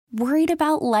Worried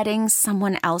about letting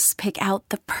someone else pick out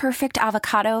the perfect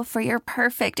avocado for your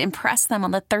perfect impress them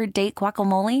on the third date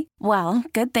guacamole? Well,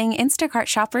 good thing Instacart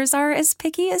shoppers are as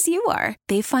picky as you are.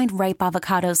 They find ripe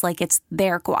avocados like it's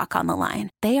their guac on the line.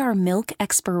 They are milk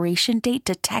expiration date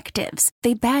detectives.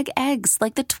 They bag eggs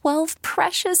like the 12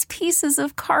 precious pieces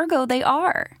of cargo they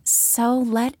are. So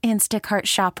let Instacart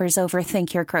shoppers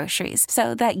overthink your groceries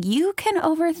so that you can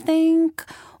overthink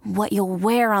what you'll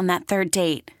wear on that third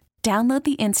date. Download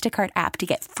the Instacart app to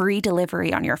get free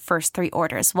delivery on your first 3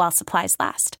 orders while supplies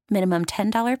last. Minimum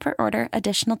 $10 per order.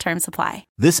 Additional terms apply.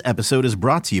 This episode is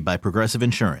brought to you by Progressive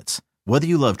Insurance. Whether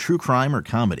you love true crime or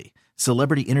comedy,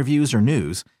 celebrity interviews or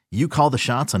news, you call the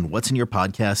shots on what's in your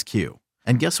podcast queue.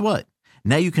 And guess what?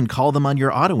 Now you can call them on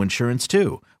your auto insurance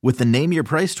too with the Name Your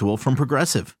Price tool from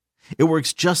Progressive. It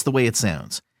works just the way it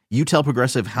sounds. You tell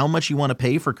Progressive how much you want to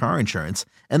pay for car insurance,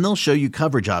 and they'll show you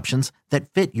coverage options that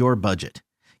fit your budget.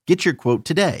 Get your quote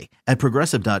today at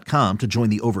Progressive.com to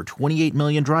join the over 28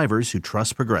 million drivers who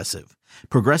trust Progressive.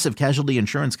 Progressive Casualty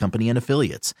Insurance Company and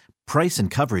Affiliates. Price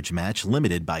and coverage match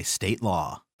limited by state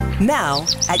law. Now,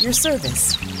 at your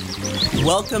service.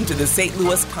 Welcome to the St.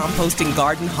 Louis Composting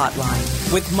Garden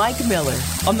Hotline with Mike Miller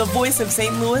on the voice of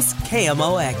St. Louis,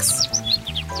 KMOX.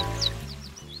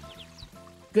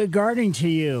 Good gardening to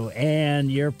you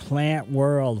and your plant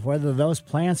world, whether those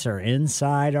plants are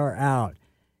inside or out.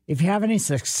 If you have any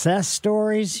success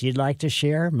stories you'd like to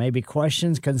share, maybe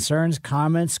questions, concerns,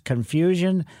 comments,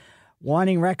 confusion,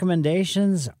 wanting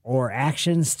recommendations or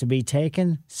actions to be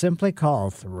taken, simply call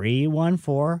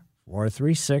 314-436-7900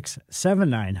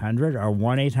 or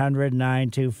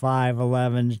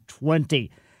 1-800-925-1120.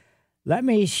 Let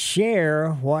me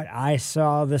share what I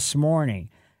saw this morning.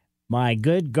 My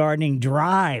good gardening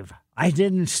drive. I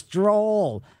didn't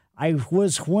stroll. I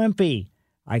was wimpy.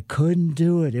 I couldn't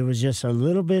do it. It was just a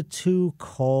little bit too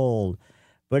cold.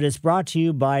 But it's brought to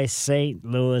you by St.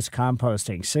 Louis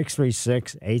Composting,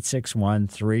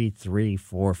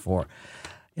 636-861-3344.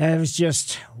 I was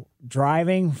just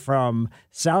driving from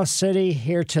South City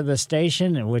here to the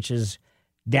station, which is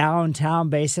downtown,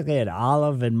 basically at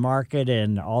Olive and Market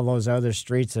and all those other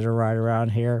streets that are right around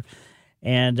here.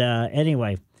 And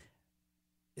anyway,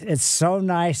 it's so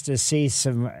nice to see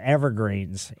some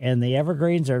evergreens. And the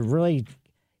evergreens are really,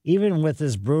 even with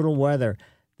this brutal weather,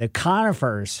 the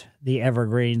conifers, the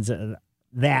evergreens,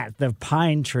 the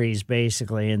pine trees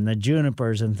basically, and the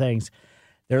junipers and things,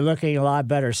 they're looking a lot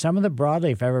better. Some of the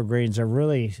broadleaf evergreens are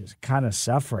really kind of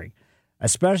suffering,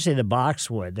 especially the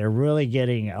boxwood. They're really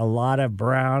getting a lot of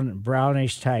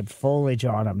brownish type foliage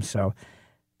on them. So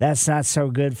that's not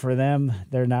so good for them.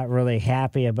 They're not really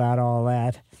happy about all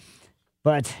that.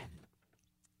 But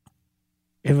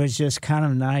it was just kind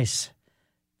of nice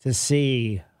to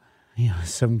see,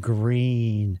 some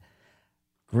green.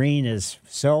 Green is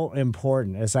so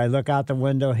important. As I look out the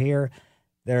window here,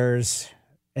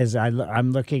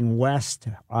 I'm looking west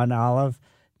on Olive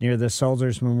near the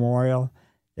Soldiers Memorial.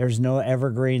 There's no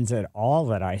evergreens at all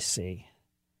that I see.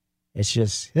 It's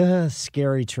just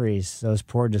scary trees, those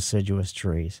poor deciduous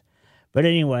trees. But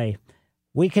anyway,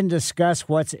 we can discuss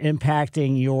what's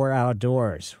impacting your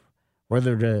outdoors,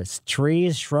 whether it's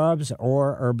trees, shrubs,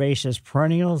 or herbaceous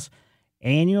perennials.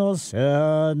 Annuals?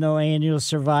 No annuals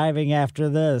surviving after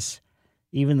this.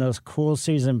 Even those cool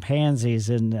season pansies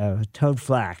and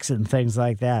toadflax and things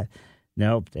like that.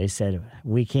 Nope, they said,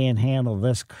 we can't handle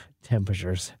this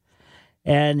temperatures.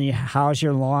 And how's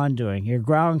your lawn doing? Your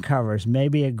ground covers,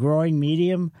 maybe a growing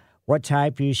medium, what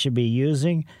type you should be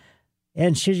using.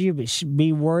 And should you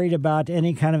be worried about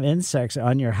any kind of insects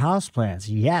on your houseplants?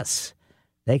 Yes,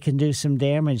 they can do some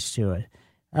damage to it.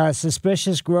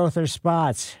 Suspicious growth or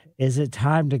spots. Is it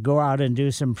time to go out and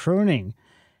do some pruning?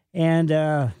 And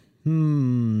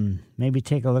maybe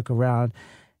take a look around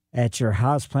at your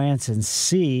houseplants and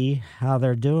see how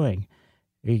they're doing.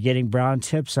 Are you getting brown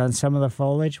tips on some of the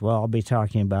foliage? Well, I'll be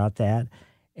talking about that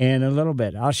in a little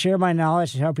bit. I'll share my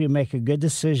knowledge to help you make a good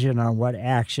decision on what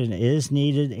action is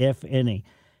needed, if any.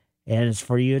 And it's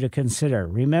for you to consider.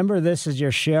 Remember, this is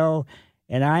your show,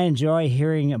 and I enjoy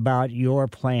hearing about your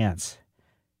plants.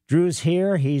 Drew's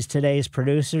here. He's today's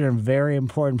producer and very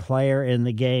important player in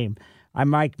the game. I'm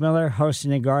Mike Miller,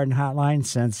 hosting the Garden Hotline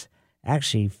since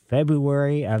actually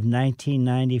February of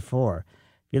 1994. If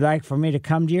you'd like for me to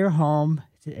come to your home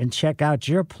and check out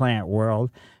your plant world,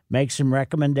 make some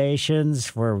recommendations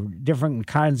for different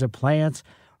kinds of plants,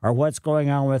 or what's going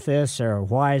on with this, or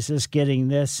why is this getting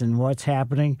this and what's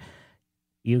happening,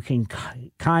 you can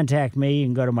contact me. You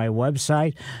can go to my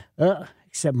website.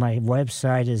 Except my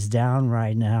website is down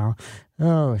right now.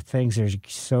 Oh, things are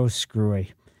so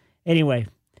screwy. Anyway,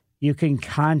 you can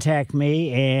contact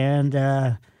me and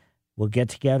we'll get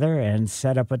together and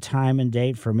set up a time and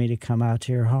date for me to come out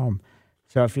to your home.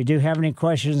 So if you do have any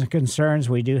questions and concerns,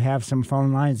 we do have some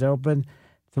phone lines open,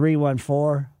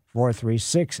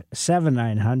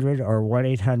 314-436-7900 or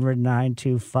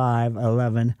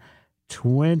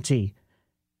 1-800-925-1120.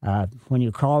 When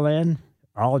you call in,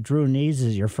 all Drew needs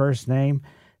is your first name.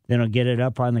 Then he'll get it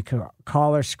up on the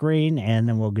caller screen, and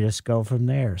then we'll just go from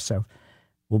there. So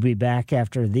we'll be back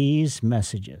after these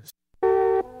messages.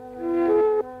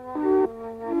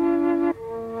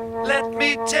 Let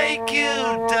me take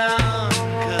you down,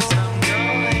 'cause I'm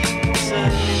going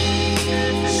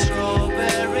to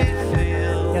Strawberry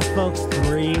Field. Yes, folks,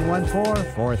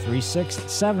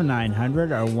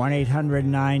 314-436-7900 or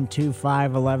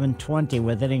 1-800-925-1120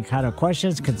 with any kind of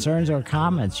questions, concerns, or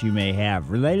comments you may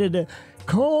have related to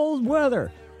cold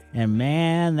weather. And,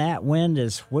 man, that wind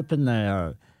is whipping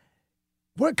the...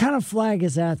 what kind of flag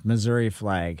is that? Missouri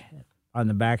flag on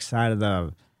the backside of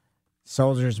the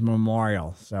Soldiers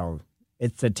Memorial. So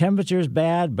the temperature's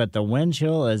bad, but the wind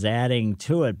chill is adding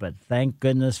to it. But thank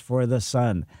goodness for the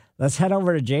sun. Let's head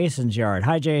over to Jason's yard.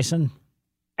 Hi, Jason.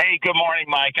 Hey, good morning,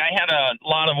 Mike. I had a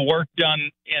lot of work done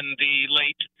in the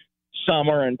late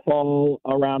summer and fall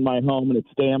around my home, and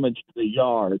it's damaged the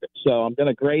yard. So I'm going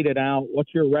to grade it out.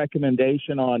 What's your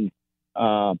recommendation on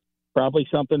probably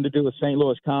something to do with St.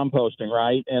 Louis composting,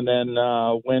 right? And then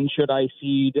when should I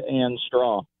seed and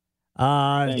straw?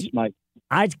 Thanks, Mike.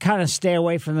 I'd kind of stay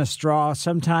away from the straw.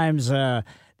 Sometimes that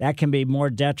can be more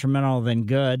detrimental than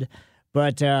good.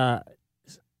 But,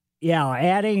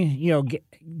 adding,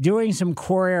 doing some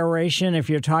core aeration if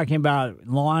you're talking about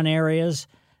lawn areas.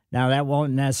 Now, that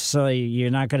won't necessarily,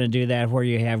 you're not going to do that where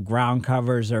you have ground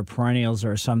covers or perennials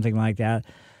or something like that.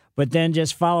 But then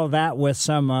just follow that with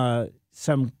some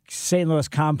St. Louis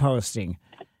compost,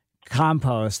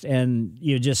 and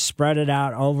you just spread it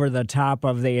out over the top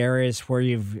of the areas where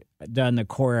you've done the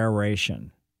core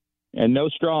aeration. And no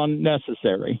straw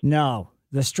necessary. No.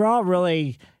 The straw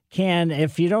really can,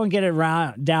 if you don't get it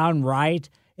down right,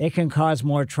 it can cause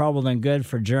more trouble than good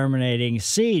for germinating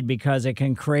seed because it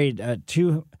can create an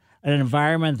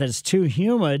environment that's too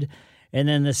humid, and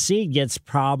then the seed gets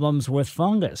problems with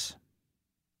fungus.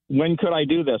 When could I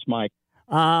do this, Mike?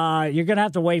 You're going to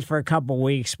have to wait for a couple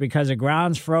weeks because the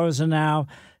ground's frozen now.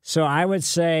 So I would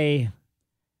say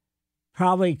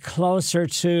probably closer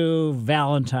to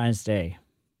Valentine's Day.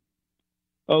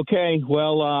 Okay.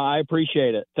 Well, I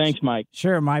appreciate it. Thanks, Mike.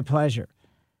 Sure. My pleasure.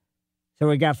 So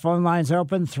we got phone lines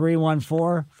open,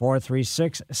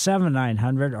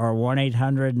 314-436-7900 or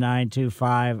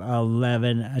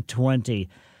 1-800-925-1120.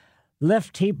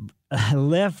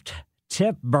 Lift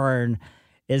tip burn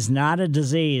is not a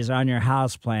disease on your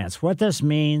houseplants. What this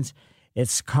means,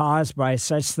 it's caused by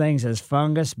such things as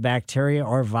fungus, bacteria,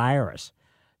 or virus.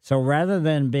 So rather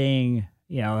than being,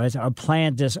 as a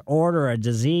plant disorder, a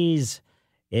disease,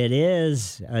 it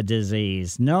is a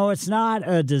disease. No, it's not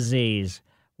a disease.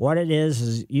 What it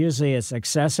is usually it's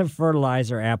excessive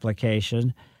fertilizer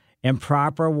application,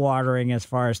 improper watering as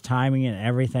far as timing and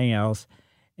everything else,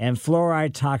 and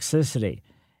fluoride toxicity.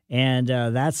 And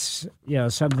that's,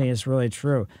 something that's really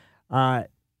true.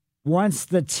 Once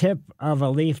the tip of a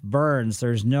leaf burns,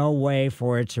 there's no way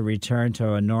for it to return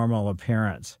to a normal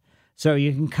appearance. So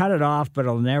you can cut it off, but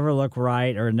it'll never look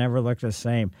right or never look the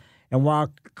same. And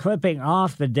while clipping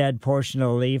off the dead portion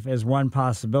of the leaf is one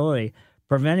possibility,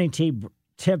 preventing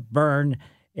tip burn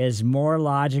is more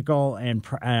logical and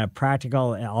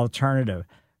practical alternative.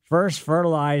 First,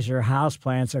 fertilize your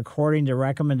houseplants according to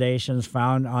recommendations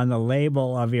found on the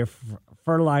label of your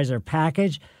fertilizer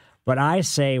package. But I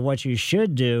say what you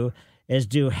should do is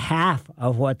do half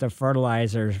of what the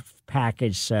fertilizer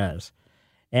package says.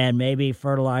 And maybe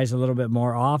fertilize a little bit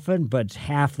more often, but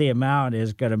half the amount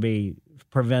is going to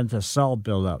prevent the salt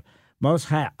buildup. Most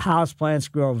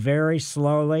houseplants grow very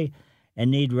slowly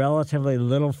and need relatively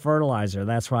little fertilizer.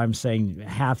 That's why I'm saying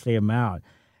half the amount,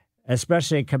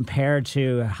 especially compared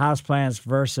to houseplants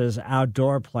versus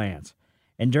outdoor plants.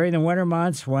 And during the winter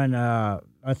months, when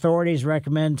authorities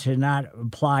recommend to not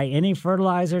apply any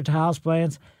fertilizer to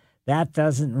houseplants, that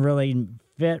doesn't really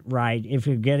fit right. If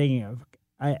you're getting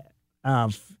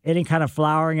any kind of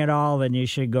flowering at all, then you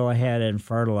should go ahead and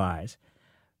fertilize.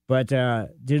 But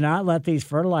do not let these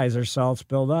fertilizer salts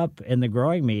build up in the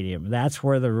growing medium. That's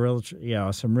where the real,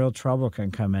 some real trouble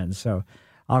can come in. So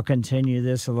I'll continue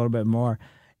this a little bit more.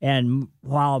 And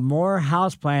while more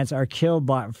houseplants are killed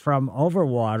from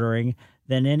overwatering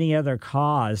than any other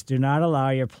cause, do not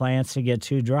allow your plants to get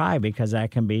too dry because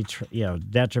that can be,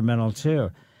 detrimental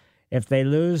too. If they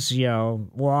lose,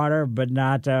 water but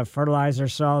not fertilizer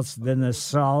salts, then the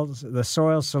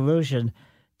soil solution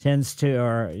tends to,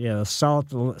 or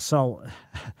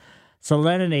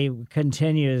salinity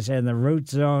continues, and the root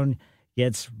zone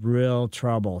gets real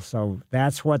trouble. So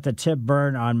that's what the tip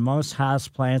burn on most house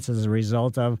plants is a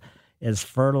result of, is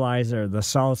fertilizer, the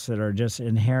salts that are just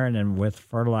inherent in with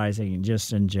fertilizing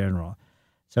just in general.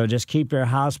 So just keep your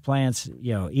house plants,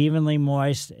 evenly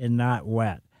moist and not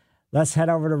wet. Let's head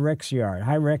over to Rick's yard.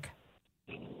 Hi, Rick.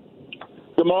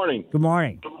 Good morning. Good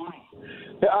morning.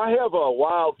 I have a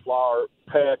wildflower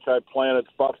patch I planted.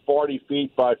 It's about 40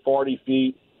 feet by 40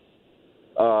 feet.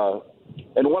 And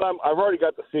when I've already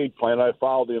got the seed planted. I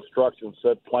followed the instructions,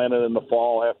 said plant it in the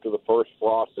fall after the first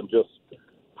frost and just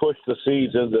push the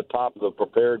seeds into the top of the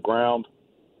prepared ground.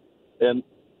 And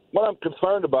what I'm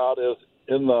concerned about is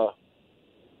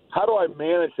how do I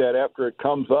manage that after it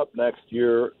comes up next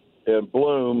year and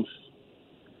blooms?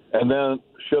 And then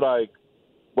should I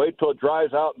wait till it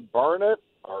dries out and burn it,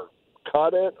 or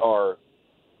cut it, or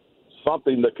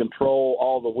something to control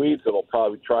all the weeds that'll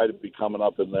probably try to be coming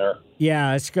up in there?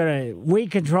 Yeah,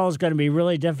 weed control is going to be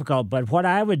really difficult. But what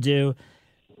I would do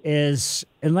is,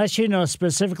 unless you know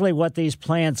specifically what these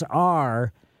plants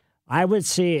are, I would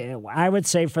say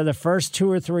for the first 2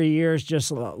 or 3 years,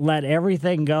 just let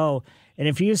everything go. And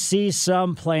if you see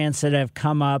some plants that have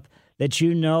come up that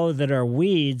that are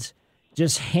weeds,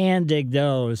 just hand dig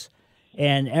those,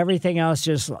 and everything else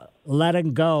just let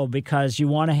them go, because you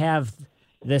want to have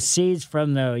the seeds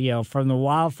from the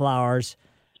wildflowers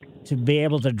to be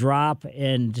able to drop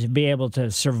and to be able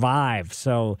to survive.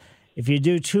 So if you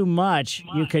do too much,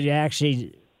 you could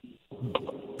actually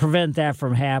prevent that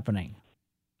from happening.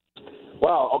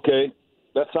 Wow, okay.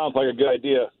 That sounds like a good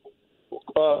idea.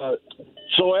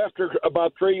 So after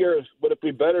about 3 years, would it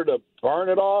be better to burn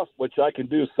it off, which I can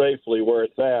do safely where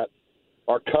it's at,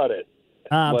 or cut it?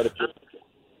 Let it just...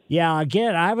 Yeah,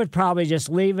 again, I would probably just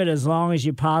leave it as long as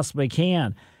you possibly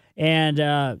can. And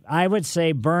I would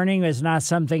say burning is not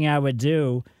something I would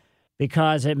do,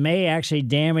 because it may actually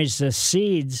damage the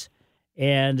seeds.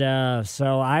 And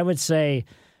so I would say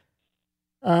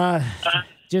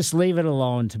just leave it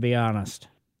alone, to be honest.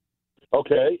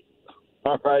 Okay.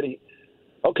 All righty.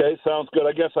 Okay, sounds good.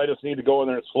 I guess I just need to go in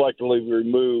there and selectively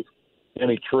remove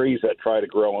any trees that try to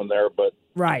grow in there. But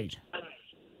right.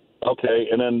 Okay,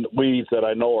 and then weeds that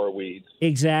I know are weeds.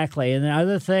 Exactly. And the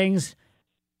other things,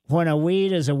 when a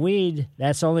weed is a weed,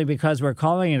 that's only because we're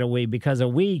calling it a weed, because a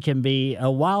weed can be a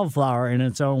wildflower in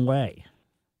its own way.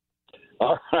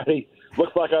 All righty.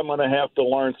 Looks like I'm going to have to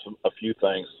learn a few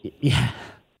things. Yeah.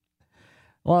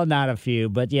 Well, not a few,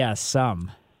 but yes,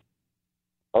 some.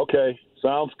 Okay,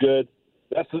 sounds good.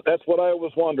 That's what I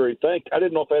was wondering. I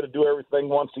didn't know if I had to do everything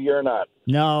once a year or not.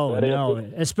 No,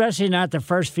 especially not the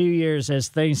first few years as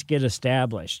things get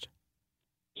established.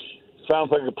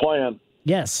 Sounds like a plan.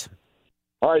 Yes.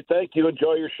 All right, thank you.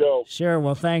 Enjoy your show. Sure.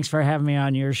 Well, thanks for having me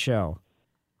on your show.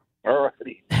 All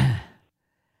righty.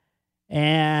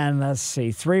 And let's see,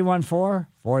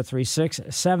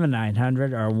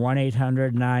 314-436-7900 or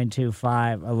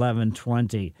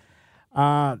 1-800-925-1120.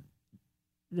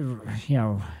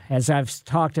 As I've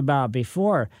talked about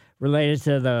before, related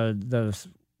to the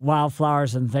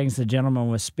wildflowers and things the gentleman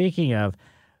was speaking of,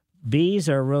 bees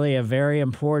are really a very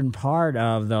important part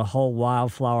of the whole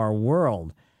wildflower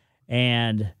world.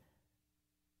 And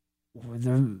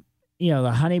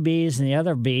the honeybees and the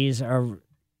other bees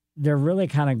they're really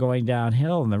kind of going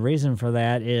downhill. And the reason for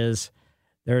that is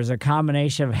there's a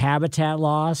combination of habitat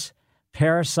loss,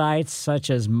 parasites such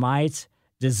as mites,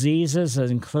 diseases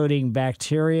including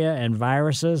bacteria and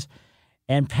viruses,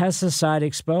 and pesticide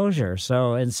exposure.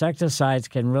 So insecticides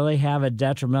can really have a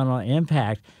detrimental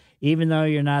impact, even though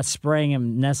you're not spraying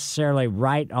them necessarily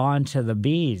right onto the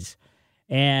bees.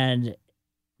 And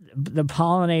the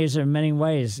pollinators, in many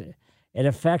ways, it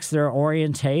affects their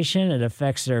orientation, it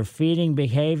affects their feeding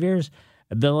behaviors,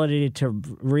 ability to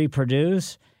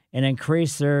reproduce, and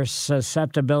increase their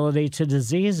susceptibility to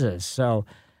diseases. So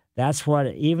that's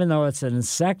what, even though it's an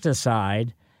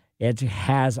insecticide, it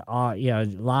has a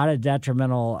lot of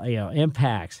detrimental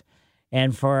impacts.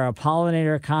 And for a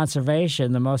pollinator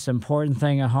conservation, the most important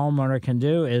thing a homeowner can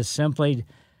do is simply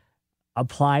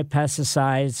apply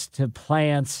pesticides to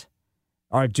plants,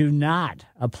 or do not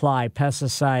apply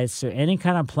pesticides to any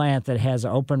kind of plant that has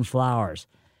open flowers.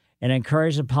 And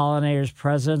encourage the pollinator's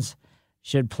presence.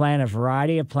 Should plant a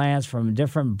variety of plants from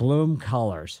different bloom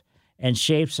colors and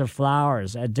shapes of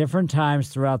flowers at different times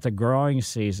throughout the growing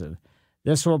season.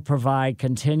 This will provide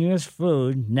continuous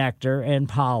food, nectar, and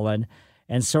pollen,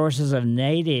 and sources of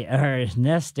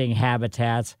nesting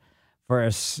habitats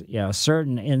for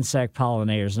certain insect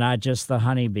pollinators, not just the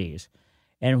honeybees.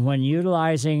 And when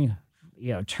utilizing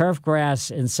turf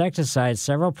grass insecticides,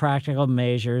 several practical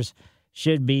measures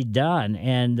should be done.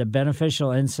 And the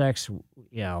beneficial insects,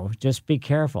 just be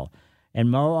careful.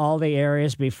 And mow all the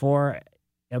areas before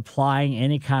applying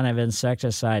any kind of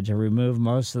insecticide to remove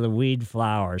most of the weed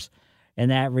flowers.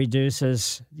 And that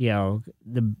reduces,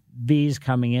 the bees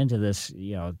coming into this,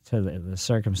 to the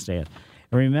circumstance.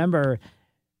 And remember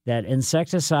that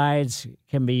insecticides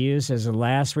can be used as a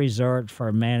last resort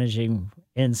for managing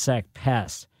insect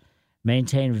pests.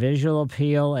 Maintain visual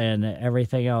appeal and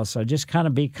everything else. So just kind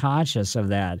of be conscious of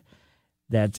that.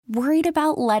 Worried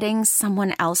about letting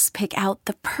someone else pick out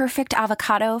the perfect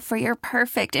avocado for your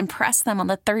perfect impress them on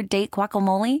the third date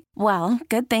guacamole? Well,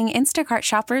 good thing Instacart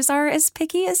shoppers are as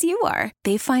picky as you are.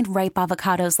 They find ripe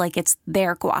avocados like it's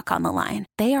their guac on the line.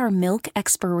 They are milk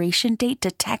expiration date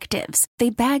detectives. They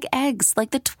bag eggs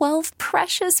like the 12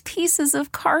 precious pieces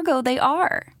of cargo they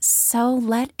are. So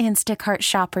let Instacart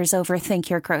shoppers overthink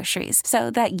your groceries so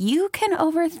that you can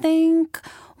overthink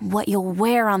what you'll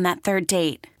wear on that third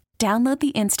date. Download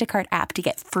the Instacart app to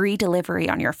get free delivery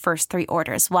on your first 3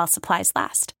 orders while supplies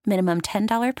last. Minimum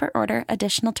 $10 per order.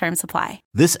 Additional terms apply.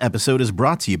 This episode is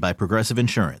brought to you by Progressive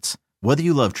Insurance. Whether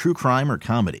you love true crime or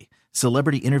comedy,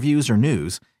 celebrity interviews or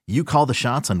news, you call the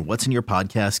shots on what's in your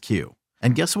podcast queue.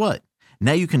 And guess what?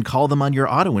 Now you can call them on your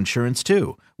auto insurance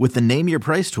too with the Name Your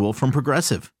Price tool from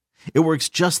Progressive. It works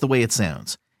just the way it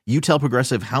sounds. You tell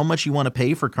Progressive how much you want to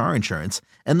pay for car insurance,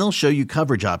 and they'll show you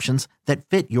coverage options that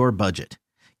fit your budget.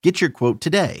 Get your quote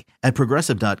today at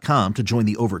Progressive.com to join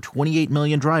the over 28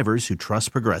 million drivers who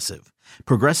trust Progressive.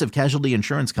 Progressive Casualty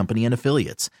Insurance Company and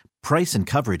Affiliates. Price and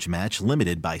coverage match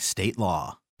limited by state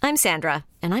law. I'm Sandra,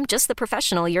 and I'm just the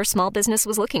professional your small business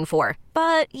was looking for.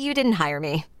 But you didn't hire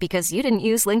me because you didn't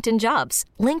use LinkedIn Jobs.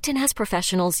 LinkedIn has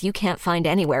professionals you can't find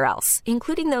anywhere else,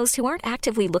 including those who aren't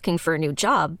actively looking for a new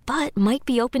job, but might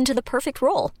be open to the perfect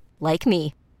role, like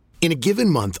me. In a given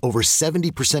month, over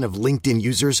 70% of LinkedIn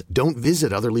users don't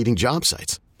visit other leading job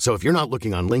sites. So if you're not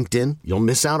looking on LinkedIn, you'll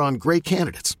miss out on great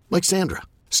candidates like Sandra.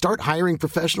 Start hiring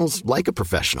professionals like a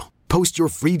professional. Post your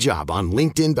free job on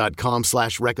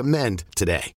linkedin.com/recommend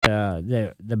today.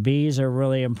 The bees are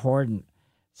really important.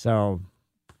 So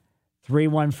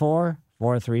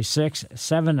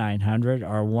 314-436-7900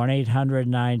 or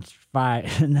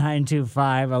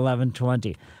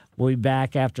 1-800-925-1120. We'll be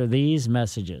back after these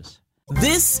messages.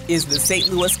 This is the St.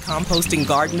 Louis Composting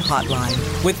Garden Hotline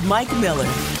with Mike Miller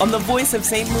on the voice of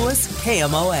St. Louis,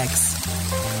 KMOX.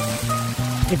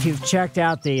 If you've checked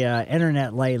out the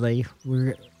internet lately,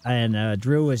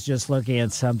 Drew was just looking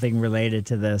at something related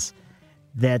to this,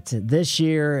 that this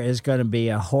year is going to be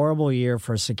a horrible year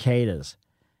for cicadas.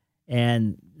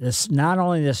 And this, not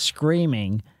only the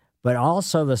screaming, but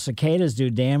also the cicadas do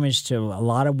damage to a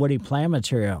lot of woody plant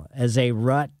material as they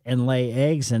rut and lay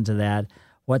eggs into that.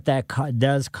 What that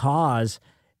does cause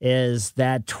is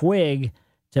that twig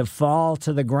to fall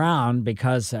to the ground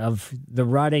because of the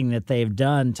rutting that they've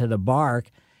done to the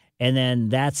bark. And then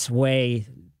that's way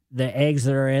the eggs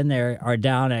that are in there are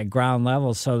down at ground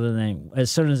level. So then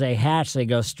as soon as they hatch, they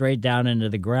go straight down into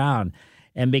the ground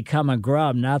and become a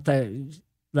grub, not the,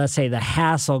 let's say, the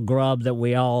hassle grub that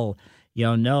we all,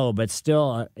 know, but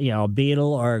still, a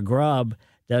beetle or a grub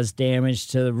does damage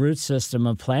to the root system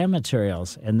of plant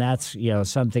materials. And that's,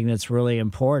 something that's really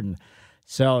important.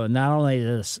 So not only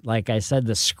this, like I said,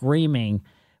 the screaming,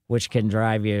 which can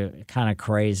drive you kind of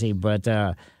crazy, but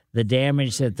the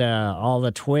damage that all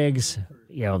the twigs,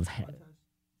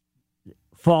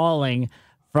 falling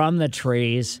from the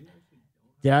trees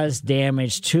does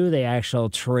damage to the actual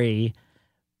tree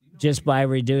just by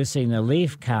reducing the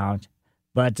leaf count,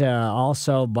 but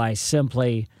also by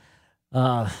simply,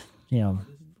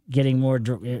 getting more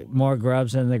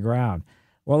grubs in the ground.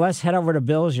 Well, let's head over to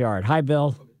Bill's yard. Hi,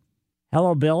 Bill.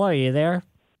 Hello, Bill. Are you there?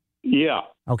 Yeah.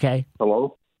 Okay.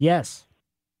 Hello? Yes.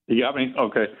 You got me?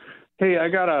 Okay. Hey, I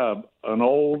got an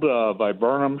old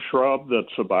viburnum shrub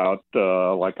that's about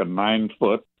like a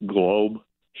 9-foot globe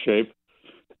shape.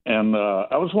 And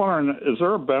I was wondering, is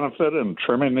there a benefit in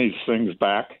trimming these things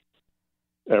back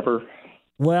ever?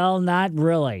 Well, not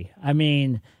really. I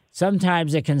mean,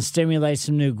 sometimes it can stimulate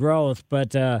some new growth,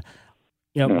 but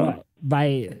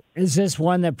is this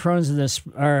one that prunes?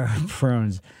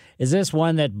 Is this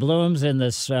one that blooms in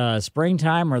the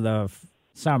springtime or the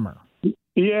summer?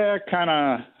 Yeah, kind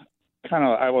of.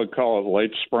 I would call it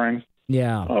late spring.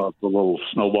 Yeah, the little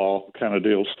snowball kind of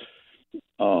deals.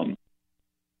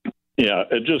 Yeah,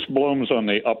 it just blooms on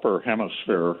the upper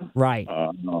hemisphere. Right.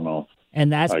 No.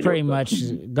 And that's pretty much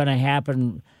going to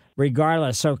happen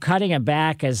regardless. So cutting it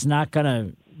back is not going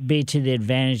to be to the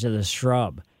advantage of the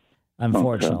shrub,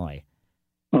 unfortunately.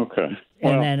 Okay.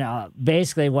 And then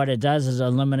basically what it does is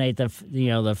eliminate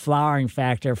the flowering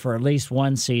factor for at least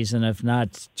one season, if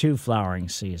not 2 flowering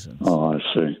seasons. Oh, I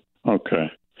see.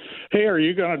 Okay. Hey, are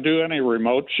you going to do any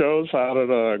remote shows out at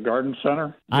a garden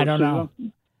center? I don't know.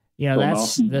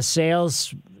 The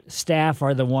sales staff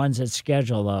are the ones that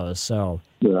schedule those. So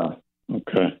yeah.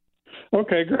 Okay.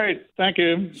 Okay, great. Thank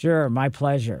you. Sure, my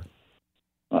pleasure.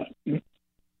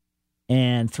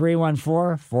 And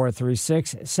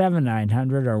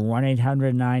 314-436-7900 or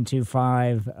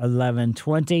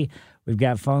 1-800-925-1120. We've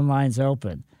got phone lines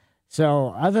open.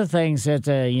 So other things that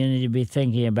you need to be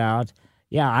thinking about.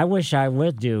 Yeah, I wish I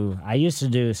would do. I used to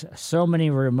do so many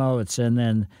remotes, and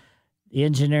then the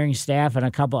engineering staff and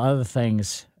a couple other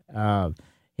things. I've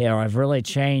really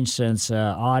changed since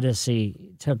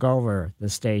Odyssey took over the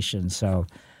station. So,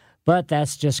 but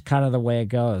that's just kind of the way it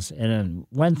goes. And then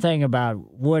one thing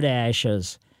about wood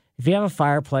ashes, if you have a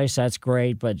fireplace, that's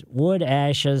great. But wood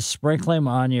ashes, sprinkle them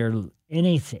on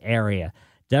any area,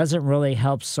 doesn't really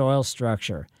help soil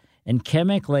structure. And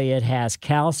chemically, it has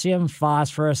calcium,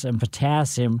 phosphorus, and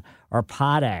potassium or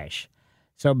potash.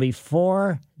 So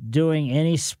before doing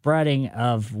any spreading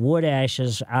of wood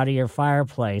ashes out of your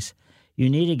fireplace, you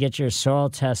need to get your soil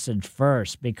tested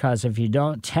first, because if you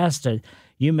don't test it,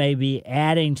 you may be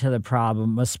adding to the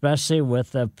problem, especially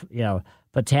with the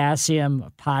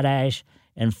potassium, potash,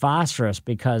 and phosphorus,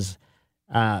 because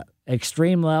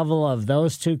extreme level of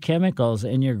those 2 chemicals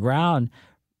in your ground,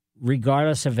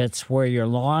 regardless if it's where your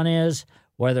lawn is,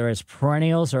 whether it's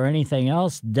perennials or anything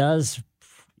else, does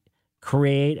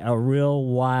create a real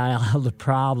wild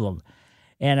problem.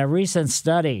 And a recent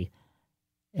study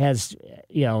has,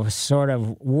 sort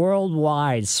of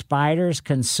worldwide, spiders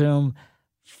consume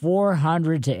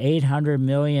 400 to 800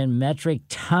 million metric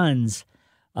tons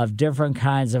of different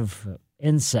kinds of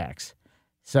insects.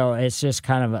 So it's just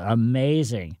kind of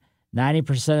amazing.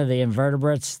 90% of the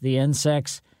invertebrates, the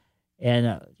insects,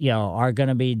 and are going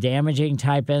to be damaging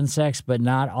type insects, but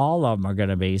not all of them are going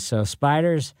to be. So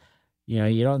spiders,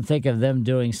 you don't think of them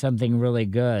doing something really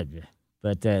good,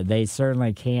 but they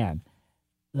certainly can.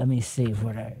 Let me see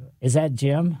is that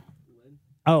Jim? Lynn.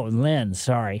 Oh, Lynn.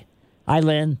 Sorry. Hi,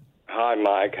 Lynn. Hi,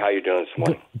 Mike. How you doing this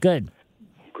morning? Good.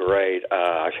 Great.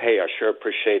 Hey, I sure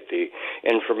appreciate the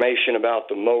information about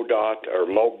the MoDOT or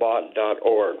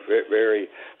mobot.org. Very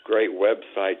great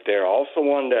website there. I also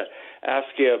wanted to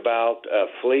ask you about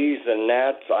fleas and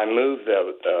gnats. I moved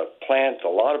the plants, a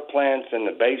lot of plants in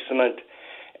the basement,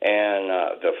 and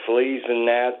the fleas and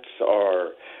gnats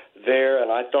are there.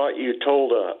 And I thought you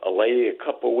told a lady a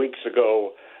couple weeks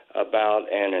ago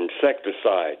about an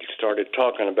insecticide. You started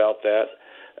talking about that,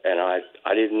 and I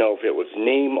didn't know if it was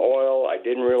neem oil. I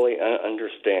didn't really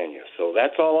understand you. So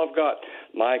that's all I've got,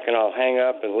 Mike, and I'll hang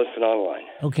up and listen online.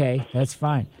 Okay, that's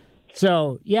fine.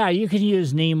 So, yeah, you can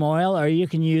use neem oil, or you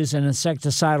can use an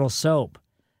insecticidal soap,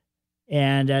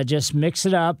 and just mix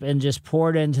it up and just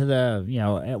pour it into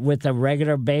with a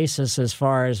regular basis as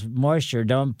far as moisture.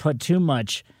 Don't put too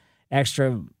much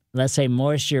extra, let's say,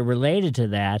 moisture related to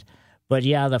that. But,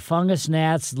 yeah, the fungus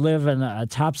gnats live in the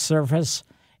top surface,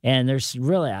 and there's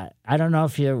really, I don't know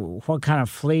what kind of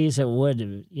fleas it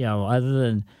would, other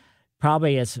than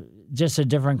probably it's just a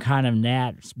different kind of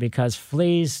gnat, because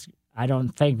fleas, I don't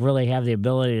think, really have the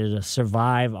ability to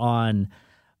survive on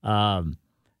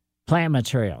plant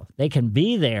material. They can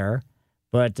be there,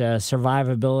 but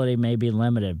survivability may be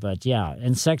limited. But, yeah,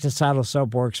 insecticidal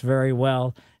soap works very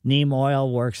well. Neem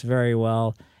oil works very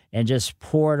well. And just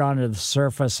pour it onto the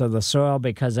surface of the soil,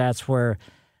 because that's where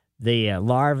the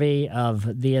larvae of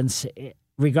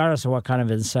regardless of what kind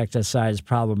of insecticide, is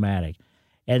problematic.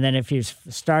 And then if you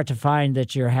start to find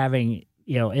that you're having,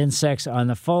 insects on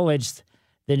the foliage,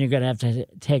 then you're going to have to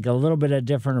take a little bit of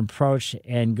different approach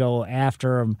and go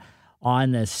after them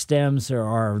on the stems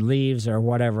or leaves or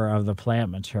whatever of the plant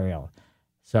material.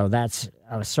 So that's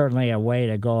certainly a way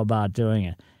to go about doing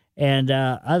it. And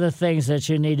other things that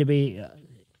you need to be,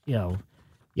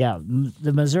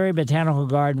 the Missouri Botanical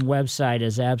Garden website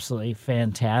is absolutely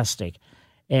fantastic.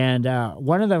 And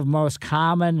one of the most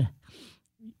common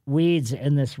weeds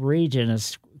in this region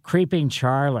is creeping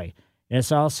Charlie.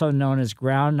 It's also known as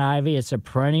ground ivy. It's a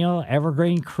perennial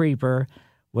evergreen creeper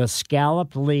with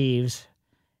scalloped leaves,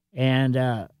 and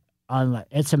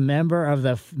it's a member of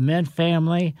the mint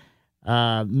family,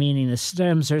 meaning the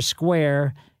stems are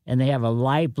square, and they have a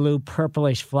light blue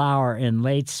purplish flower in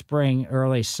late spring,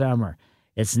 early summer.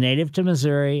 It's native to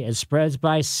Missouri. It spreads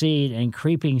by seed and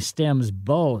creeping stems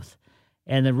both,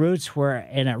 and it roots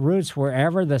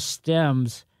wherever the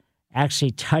stems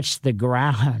actually touch the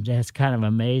ground. That's kind of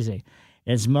amazing.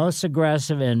 It's most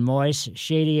aggressive in moist,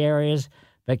 shady areas,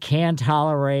 but can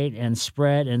tolerate and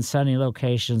spread in sunny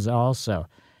locations also.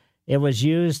 It was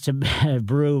used to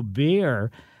brew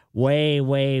beer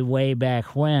way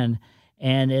back when,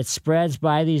 and it spreads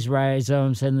by these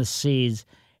rhizomes and the seeds,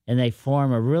 and they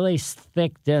form a really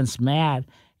thick, dense mat,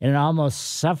 and it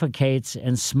almost suffocates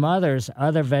and smothers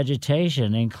other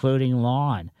vegetation, including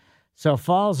lawn. So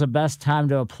fall is the best time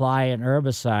to apply an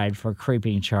herbicide for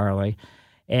Creeping Charlie,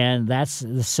 and that's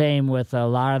the same with a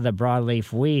lot of the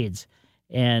broadleaf weeds.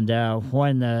 And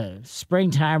when the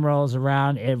springtime rolls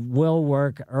around, it will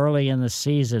work early in the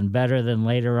season better than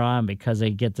later on because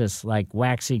they get this like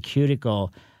waxy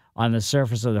cuticle on the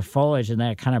surface of the foliage, and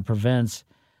that kind of prevents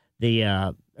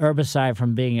the herbicide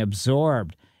from being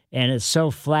absorbed. And it's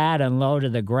so flat and low to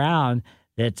the ground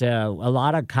that a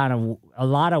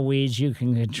lot of weeds you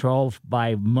can control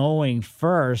by mowing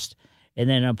first and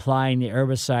then applying the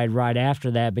herbicide right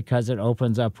after that because it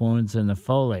opens up wounds in the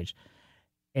foliage.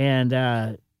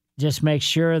 And just make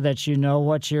sure that you know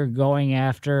what you're going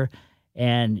after,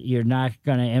 and you're not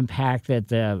going to impact that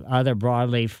the other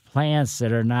broadleaf plants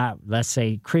that are not, let's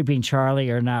say, Creeping Charlie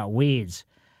are not weeds.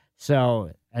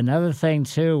 So another thing,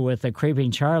 too, with the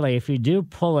Creeping Charlie, if you do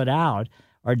pull it out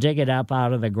or dig it up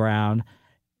out of the ground,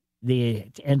 the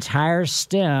entire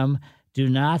stem, do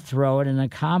not throw it in a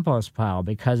compost pile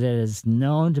because it is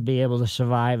known to be able to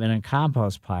survive in a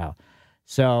compost pile.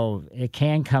 So it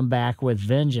can come back with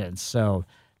vengeance. So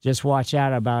just watch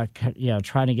out about,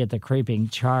 trying to get the Creeping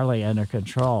Charlie under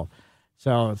control.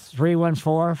 So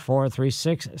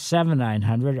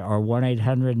 314-436-7900 or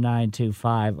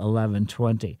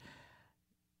 1-800-925-1120.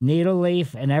 Needle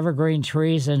leaf and evergreen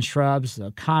trees and shrubs,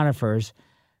 the conifers,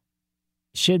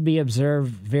 should be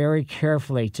observed very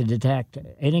carefully to detect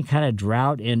any kind of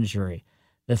drought injury.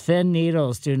 The thin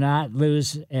needles do not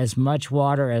lose as much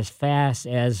water as fast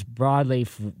as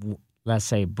broadleaf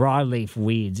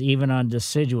weeds, even on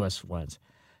deciduous ones.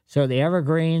 So the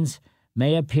evergreens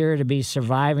may appear to be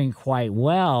surviving quite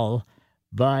well,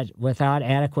 but without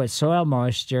adequate soil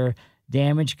moisture,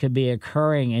 damage could be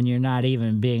occurring and you're not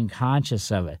even being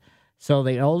conscious of it. So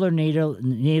the older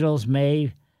needles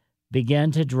may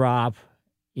begin to drop,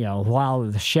 while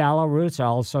the shallow roots are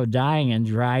also dying in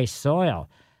dry soil.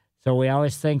 So we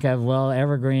always think of,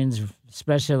 evergreens,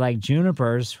 especially like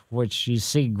junipers, which you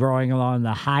see growing along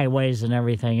the highways and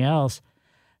everything else,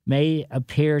 may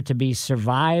appear to be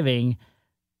surviving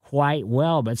quite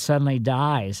well, but suddenly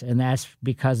dies. And that's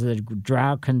because the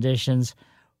drought conditions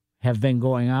have been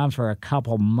going on for a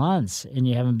couple months, and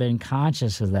you haven't been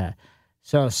conscious of that.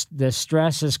 So the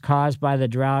stress is caused by the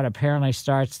drought apparently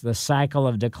starts the cycle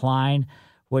of decline,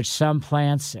 which some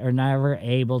plants are never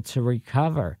able to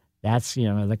recover. That's,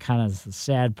 the kind of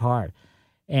sad part.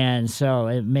 And so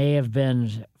it may have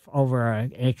been over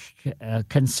a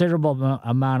considerable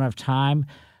amount of time,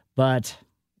 but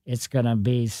it's going to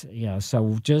be,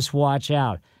 so just watch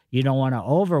out. You don't want to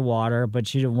overwater,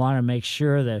 but you want to make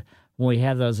sure that when we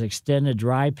have those extended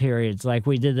dry periods, like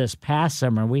we did this past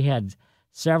summer, we had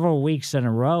several weeks in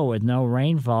a row with no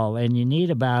rainfall, and you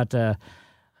need about,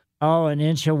 an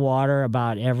inch of water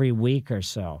about every week or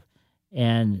so.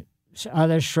 And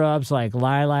other shrubs like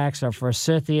lilacs or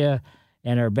forsythia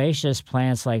and herbaceous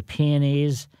plants like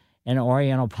peonies and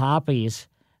oriental poppies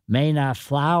may not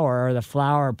flower or the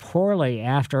flower poorly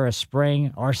after a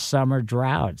spring or summer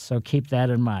drought. So keep that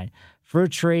in mind.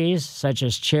 Fruit trees such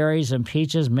as cherries and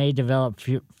peaches may develop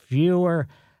fewer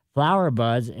flower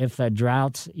buds if the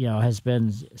drought, has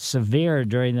been severe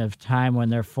during the time when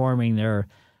they're forming their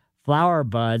flower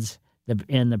buds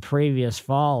in the previous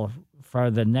fall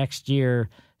for the next year,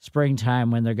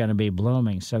 springtime when they're going to be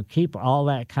blooming. So keep all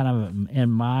that kind of in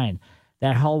mind.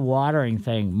 That whole watering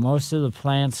thing, most of the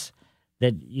plants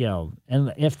that,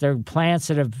 and if they're plants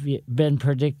that have been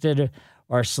predicted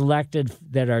or selected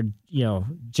that are,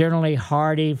 generally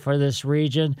hardy for this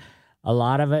region, a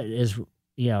lot of it is,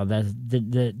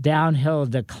 the downhill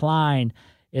decline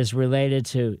is related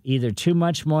to either too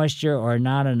much moisture or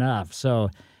not enough.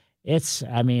 So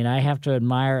I have to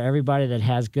admire everybody that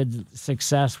has good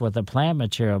success with the plant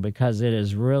material because it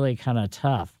is really kind of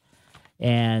tough.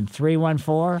 And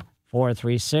 314-436-7900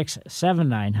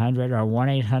 or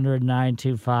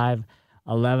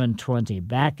 1-800-925-1120.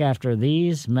 Back after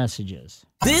these messages.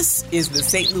 This is the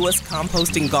St. Louis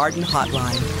Composting Garden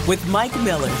Hotline with Mike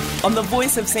Miller on the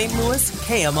voice of St. Louis,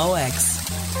 KMOX.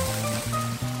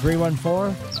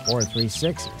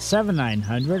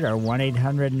 314-436-7900 or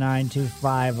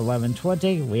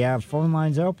 1-800-925-1120. We have phone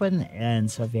lines open, and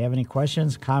so if you have any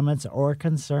questions, comments, or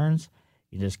concerns,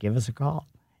 you just give us a call.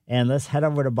 And let's head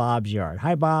over to Bob's yard.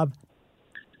 Hi, Bob.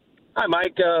 Hi,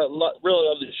 Mike. Really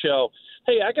love the show.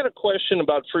 Hey, I got a question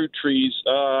about fruit trees.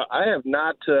 I have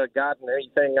not gotten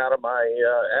anything out of my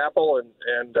apple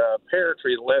and pear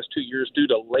tree the last 2 years due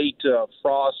to late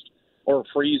frost or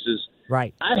freezes.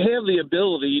 Right. I have the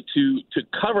ability to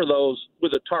cover those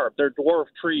with a tarp. They're dwarf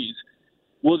trees.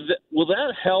 Will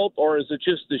that help, or is it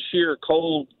just the sheer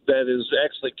cold that is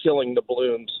actually killing the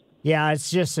blooms? Yeah,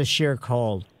 it's just a sheer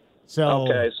cold. So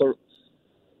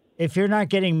if you're not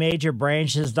getting major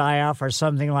branches die off or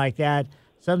something like that,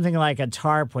 something like a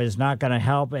tarp was not going to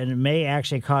help, and it may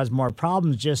actually cause more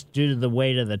problems just due to the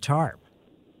weight of the tarp.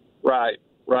 Right.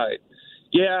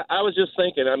 Yeah, I was just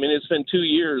thinking. I mean, it's been 2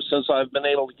 years since I've been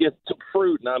able to get some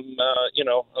fruit, and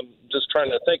I'm just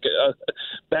trying to think.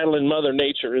 Battling Mother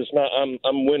Nature is not.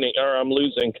 I'm winning or I'm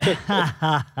losing.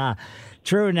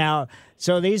 True. Now,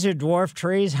 so these are dwarf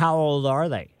trees. How old are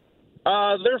they?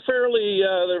 They're fairly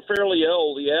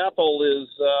old. The apple is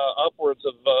upwards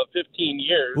of 15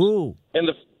 years. Ooh. And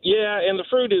the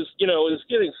fruit is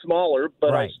getting smaller,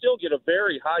 but right. I still get a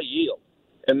very high yield.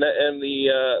 And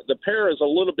the pear is a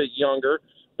little bit younger,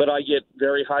 but I get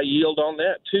very high yield on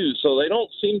that too. So they don't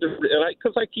seem to,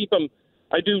 because I keep them,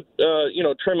 I do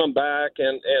trim them back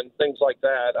and things like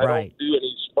that. I right. don't do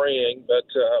any spraying, but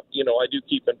I do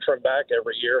keep them trimmed back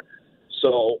every year.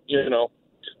 So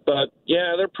but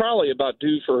yeah, they're probably about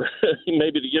due for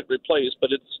maybe to get replaced. But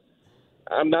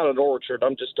I'm not an orchard.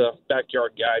 I'm just a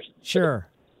backyard guy. Sure.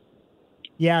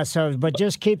 Yeah. So, but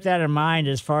just keep that in mind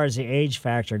as far as the age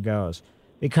factor goes.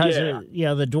 Because,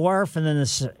 the dwarf and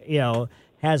then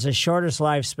has the shortest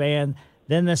lifespan,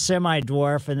 then the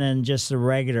semi-dwarf, and then just the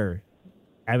regular.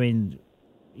 I mean,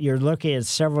 you're looking at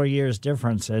several years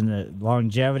difference in the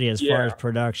longevity as far as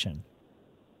production.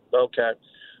 Okay.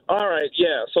 All right,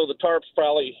 yeah. So the tarps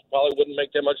probably wouldn't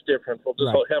make that much difference. We'll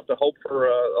just have to hope for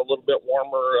a little bit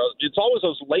warmer. It's always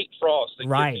those late frosts that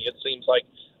get me. It seems like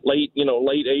late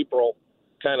April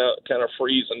kind of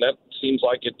freeze, and that seems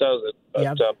like it does it. But,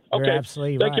 yep, okay. You're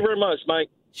absolutely right. Thank you very much, Mike.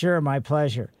 Sure, my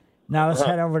pleasure. Now let's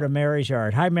head over to Mary's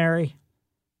yard. Hi, Mary.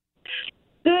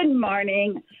 Good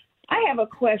morning. I have a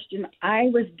question. I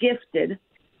was gifted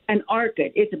an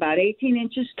orchid. It's about 18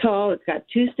 inches tall. It's got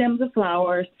 2 stems of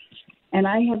flowers, and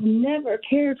I have never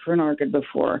cared for an orchid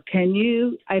before.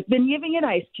 I've been giving it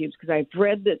ice cubes because I've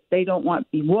read that they don't want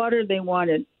to be watered. They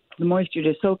wanted the moisture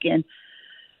to soak in.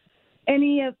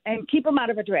 And keep them out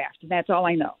of a draft. That's all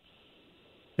I know.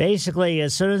 Basically,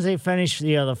 as soon as they finish,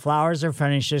 the flowers are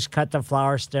finished, just cut the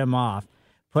flower stem off.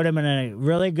 Put them in a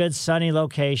really good sunny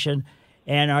location.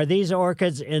 And are these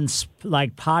orchids in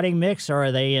like potting mix, or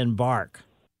are they in bark?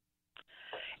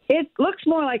 It looks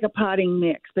more like a potting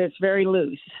mix, but it's very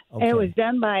loose. Okay. It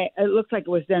looks like it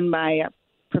was done by a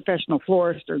professional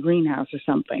florist or greenhouse or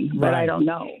something, but I don't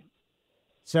know.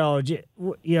 So,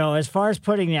 as far as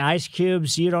putting the ice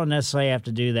cubes, you don't necessarily have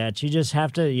to do that. You just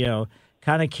have to,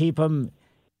 kind of keep them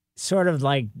sort of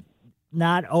like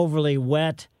not overly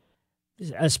wet,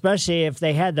 especially if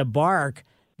they had the bark.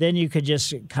 Then you could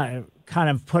just kind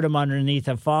of put them underneath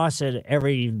a faucet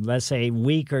every, let's say,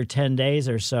 week or 10 days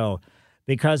or so,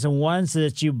 because the ones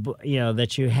that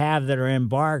you have that are in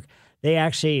bark, they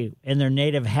actually in their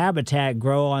native habitat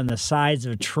grow on the sides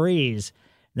of trees.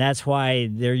 That's why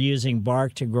they're using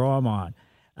bark to grow them on.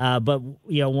 But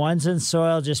ones in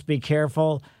soil, just be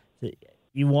careful.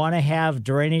 You want to have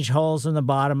drainage holes in the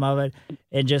bottom of it,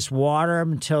 and just water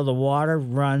them until the water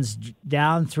runs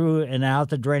down through and out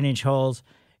the drainage holes,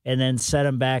 and then set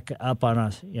them back up on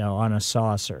a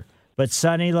saucer. But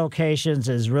sunny locations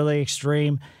is really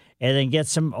extreme. And then get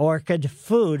some orchid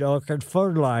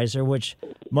fertilizer, which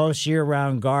most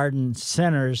year-round garden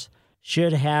centers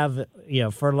should have,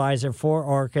 fertilizer for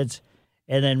orchids,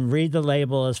 and then read the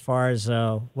label as far as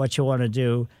what you want to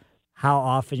do, how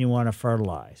often you want to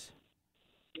fertilize.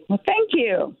 Well, thank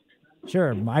you.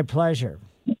 Sure, my pleasure.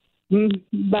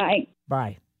 Bye.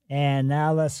 Bye. And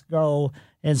now let's go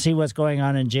and see what's going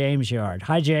on in James' yard.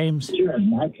 Hi, James. Sure,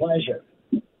 my pleasure.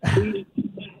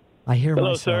 I hear Hello,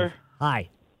 myself. sir. Hi.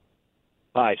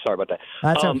 Hi, sorry about that.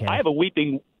 That's okay. I have a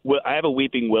weeping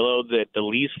willow that the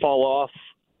leaves fall off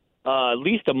at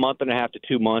least a month and a half to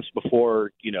 2 months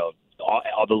before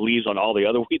all the leaves on all the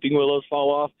other weeping willows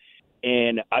fall off.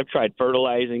 And I've tried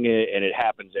fertilizing it, and it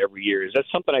happens every year. Is that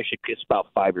something I should? It's about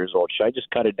 5 years old. Should I just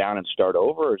cut it down and start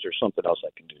over, or is there something else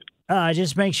I can do?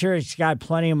 Just make sure it's got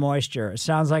plenty of moisture. It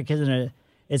sounds like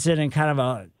it's in kind of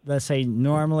a, let's say,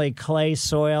 normally clay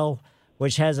soil,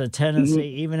 which has a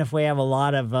tendency, even if we have a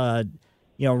lot of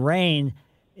rain,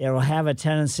 it'll have a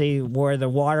tendency where the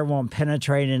water won't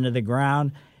penetrate into the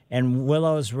ground, and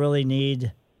willows really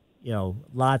need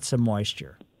lots of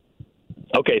moisture.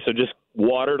 Okay, so just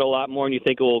watered a lot more, and you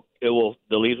think the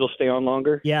leaves will stay on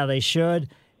longer? Yeah, they should,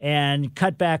 and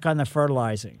cut back on the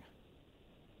fertilizing.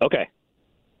 Okay,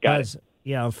 got it.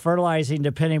 Fertilizing,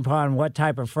 depending upon what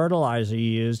type of fertilizer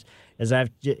you use, as I've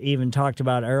even talked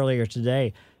about earlier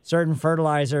today, certain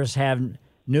fertilizers have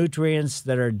nutrients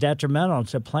that are detrimental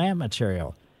to plant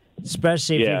material,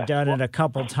 especially if you've done it a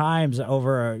couple times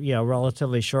over a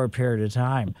relatively short period of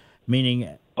time, meaning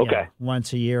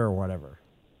once a year or whatever.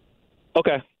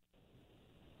 Okay.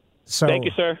 So, thank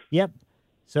you, sir. Yep.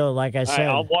 So, like I said,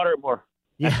 I'll water it more.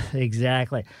 Yeah,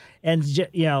 exactly. And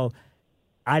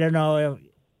I don't know,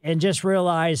 and just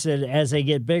realize that as they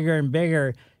get bigger and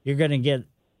bigger, you're going to get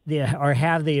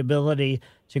have the ability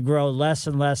to grow less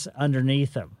and less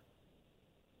underneath them.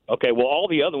 Okay, well, all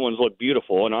the other ones look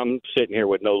beautiful, and I'm sitting here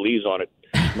with no leaves on it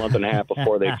a month and a half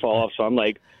before they fall off. So I'm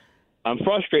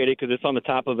frustrated because it's on the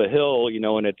top of a hill,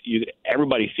 and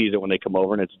everybody sees it when they come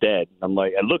over, and it's dead. I'm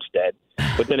like, it looks dead,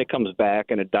 but then it comes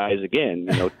back and it dies again.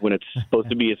 When it's supposed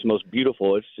to be its most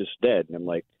beautiful, it's just dead. And I'm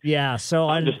like, yeah. So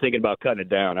I'm just thinking about cutting it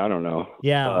down. I don't know.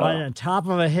 Yeah, on the top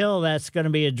of a hill, that's going to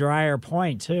be a drier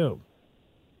point too.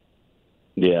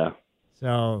 Yeah.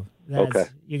 So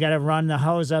you got to run the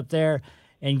hose up there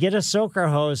and get a soaker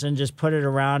hose and just put it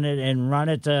around it and run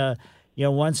it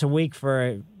once a week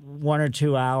for 1 or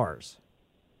 2 hours.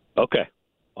 Okay.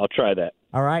 I'll try that.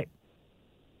 All right.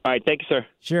 All right. Thank you, sir.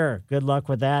 Sure. Good luck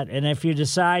with that. And if you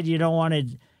decide you don't want to,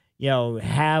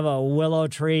 have a willow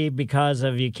tree because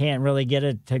of you can't really get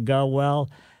it to go well,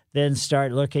 then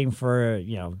start looking for,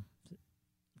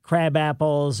 crab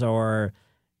apples or,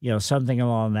 something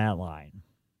along that line.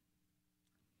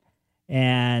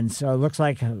 And so it looks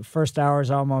like the first hour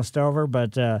is almost over.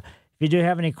 But if you do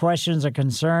have any questions or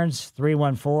concerns,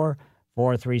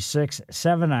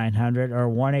 314-436-7900 or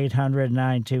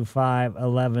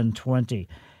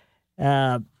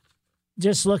 1-800-925-1120.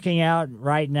 Just looking out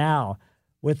right now,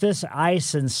 with this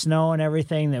ice and snow and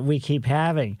everything that we keep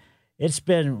having, it's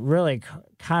been really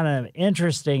kind of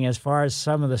interesting as far as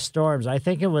some of the storms. I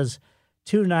think it was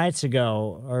 2 nights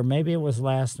ago, or maybe it was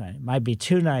last night. It might be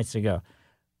 2 nights ago.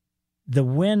 The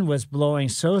wind was blowing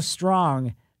so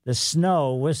strong, the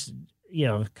snow was,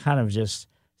 kind of just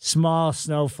small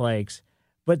snowflakes,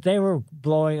 but they were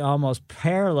blowing almost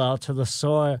parallel to the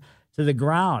soil, to the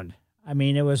ground. I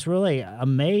mean, it was really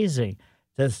amazing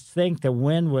to think the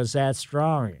wind was that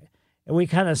strong. And we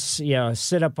kind of,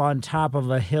 sit up on top of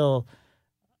a hill,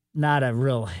 not a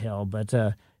real hill, but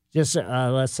just,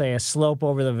 let's say, a slope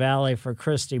over the valley for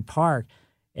Christie Park.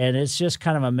 And it's just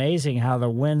kind of amazing how the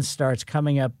wind starts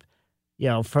coming up,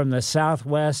 from the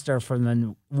southwest or from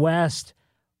the west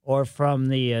or from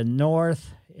the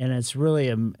north. And it's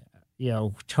really,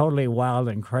 totally wild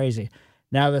and crazy.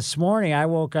 Now, this morning, I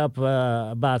woke up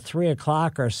about 3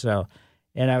 o'clock or so,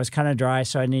 and I was kind of dry,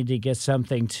 so I needed to get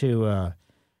something to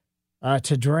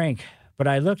drink. But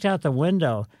I looked out the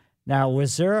window. Now,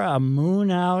 was there a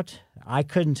moon out? I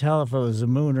couldn't tell if it was a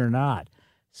moon or not.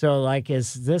 So,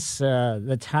 is this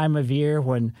the time of year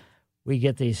when we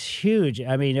get these huge,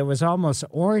 it was almost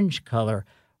orange color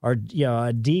or,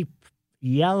 a deep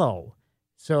yellow.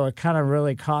 So it kind of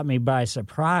really caught me by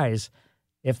surprise.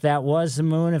 If that was the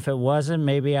moon, if it wasn't,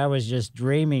 maybe I was just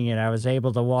dreaming and I was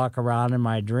able to walk around in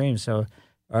my dreams. Or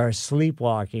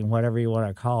sleepwalking, whatever you want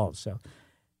to call it. So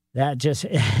that just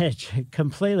it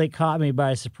completely caught me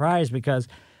by surprise because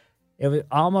it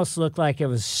almost looked like it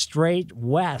was straight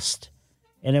west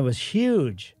and it was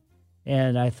huge.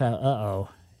 And I thought, uh-oh,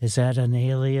 is that an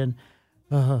alien?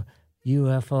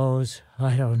 UFOs?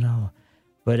 I don't know.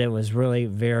 But it was really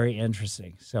very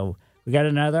interesting. So we got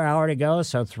another hour to go.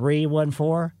 So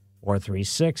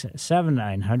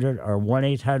 314-436-7900 or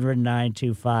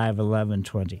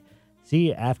 1-800-925-1120. See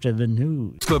you after the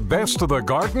news. The best of the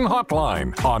Garden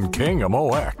Hotline on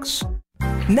KMOX.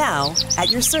 Now at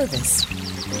your service.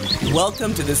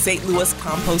 Welcome to the St. Louis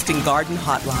Composting Garden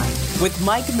Hotline with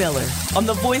Mike Miller on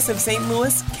the voice of St.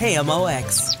 Louis,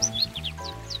 KMOX.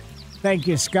 Thank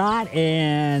you, Scott.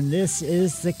 And this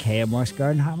is the KMOX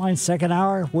Garden Hotline second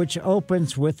hour, which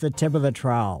opens with the tip of the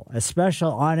trowel, a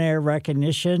special on-air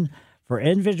recognition for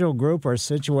individual, group, or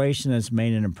situation that's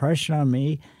made an impression on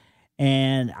me,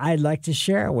 and I'd like to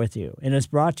share it with you. And it's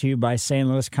brought to you by St.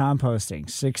 Louis Composting,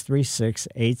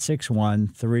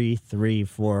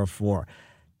 636-861-3344.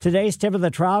 Today's tip of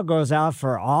the trowel goes out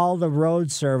for all the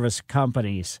road service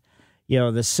companies,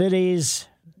 the cities,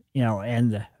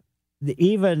 and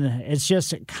even it's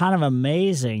just kind of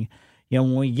amazing,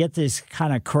 when we get this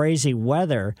kind of crazy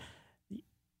weather,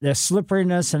 the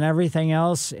slipperiness and everything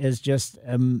else is just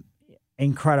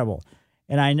incredible.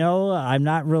 And I know I'm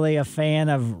not really a fan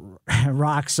of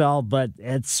rock salt, but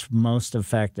it's most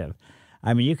effective.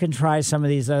 I mean, you can try some of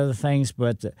these other things,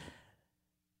 but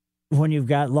when you've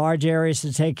got large areas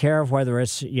to take care of, whether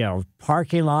it's,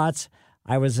 parking lots.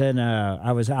 I was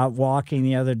out walking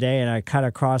the other day and I cut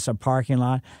across a parking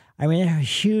lot. I mean, there are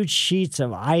huge sheets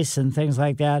of ice and things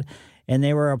like that, and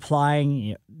they were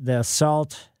applying the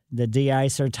salt, the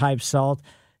de-icer type salt,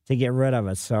 to get rid of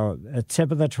it. So a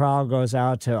tip of the trowel goes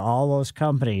out to all those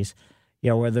companies,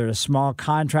 whether they're small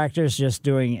contractors just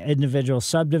doing individual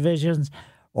subdivisions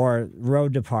or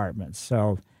road departments.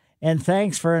 So, and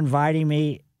thanks for inviting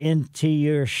me into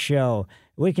your show.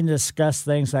 We can discuss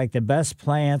things like the best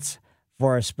plants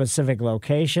for a specific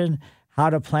location, how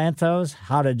to plant those,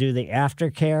 how to do the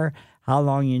aftercare, how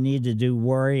long you need to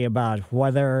worry about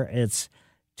whether it's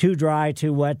too dry,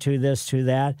 too wet, too this, too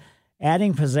that.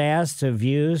 Adding pizzazz to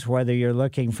views, whether you're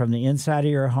looking from the inside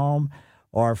of your home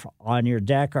or on your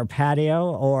deck or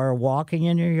patio or walking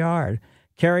in your yard.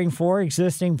 Caring for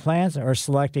existing plants or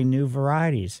selecting new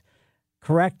varieties.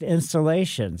 Correct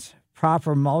installations,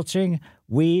 proper mulching,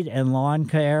 weed and lawn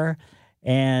care,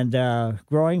 and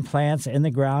growing plants in the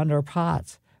ground or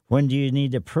pots. When do you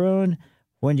need to prune?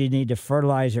 When do you need to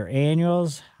fertilize your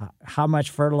annuals? How much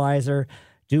fertilizer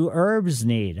do herbs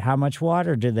need? How much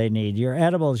water do they need? Your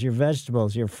edibles, your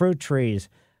vegetables, your fruit trees,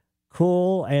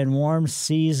 cool and warm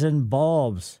season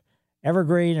bulbs,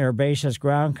 evergreen herbaceous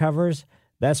ground covers,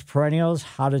 best perennials,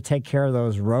 how to take care of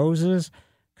those roses,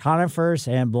 conifers,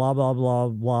 and blah, blah, blah,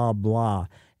 blah, blah.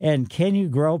 And can you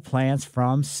grow plants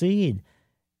from seed?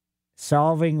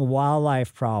 Solving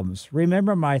wildlife problems.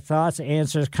 Remember, my thoughts,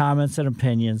 answers, comments, and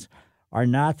opinions are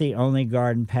not the only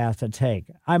garden path to take.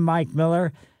 I'm Mike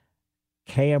Miller,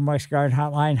 KMOX Garden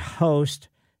Hotline host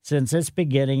since its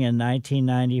beginning in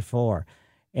 1994.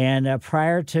 And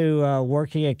prior to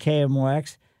working at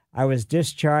KMOX, I was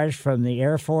discharged from the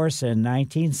Air Force in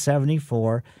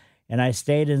 1974, and I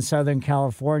stayed in Southern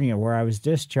California where I was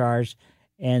discharged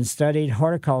and studied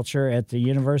horticulture at the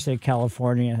University of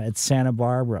California at Santa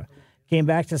Barbara. Came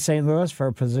back to St. Louis for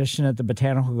a position at the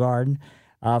Botanical Garden,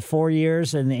 4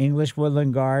 years in the English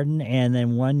Woodland Garden, and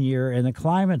then 1 year in the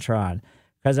Climatron.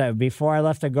 Because before I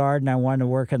left the garden, I wanted to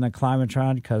work in the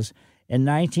Climatron because in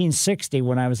 1960,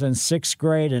 when I was in 6th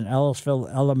grade in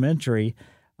Ellisville Elementary,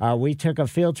 we took a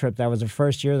field trip. That was the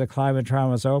first year the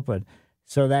Climatron was open.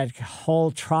 So that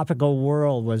whole tropical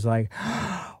world was like,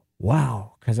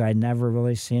 wow, because I'd never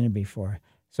really seen it before.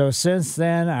 So since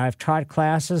then, I've taught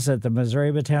classes at the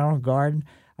Missouri Botanical Garden.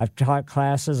 I've taught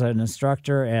classes as an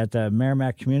instructor at the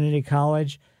Merrimack Community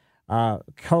College,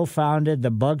 co-founded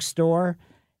the Bug Store,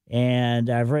 and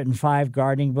I've written 5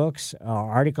 gardening books,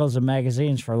 articles and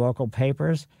magazines for local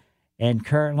papers. And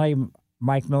currently,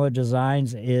 Mike Miller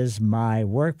Designs is my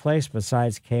workplace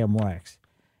besides KMOX.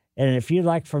 And if you'd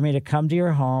like for me to come to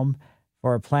your home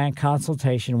for a plant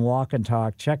consultation, walk and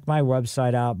talk, check my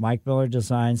website out,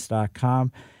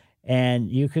 MikeMillerDesigns.com. And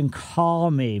you can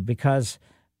call me because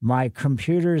my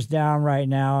computer's down right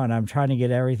now and I'm trying to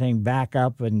get everything back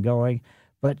up and going.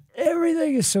 But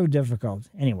everything is so difficult.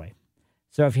 Anyway,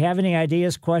 so if you have any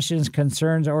ideas, questions,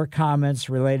 concerns, or comments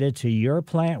related to your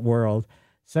plant world,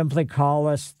 simply call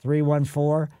us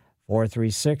 314-436-7900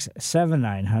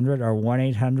 or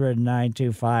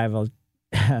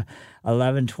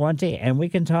 1-800-925-1120, and we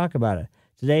can talk about it.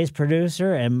 Today's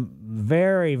producer and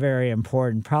very, very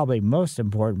important, probably most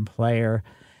important player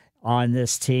on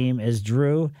this team is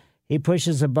Drew. He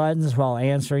pushes the buttons while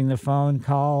answering the phone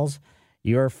calls,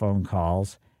 your phone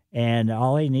calls, and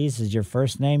all he needs is your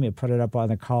first name. You put it up on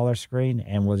the caller screen,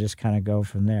 and we'll just kind of go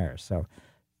from there. So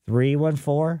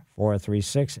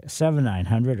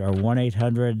 314-436-7900 or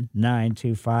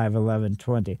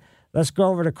 1-800-925-1120. Let's go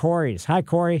over to Corey's. Hi,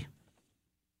 Corey.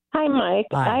 Hi, Mike.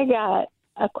 Hi. I got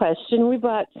a question. We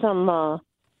bought some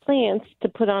plants to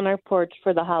put on our porch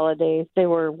for the holidays. They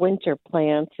were winter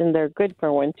plants, and they're good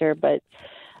for winter, but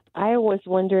I was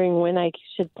wondering when I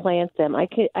should plant them. I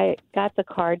got the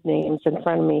card names in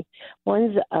front of me.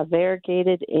 One's a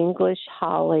variegated English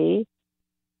holly.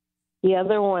 The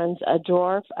other one's a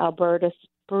dwarf Alberta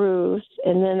spruce.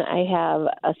 And then I have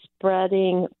a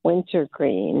spreading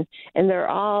wintergreen. And they're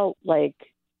all like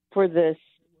for this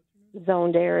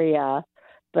zoned area.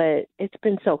 But it's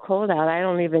been so cold out, I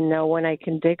don't even know when I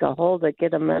can dig a hole to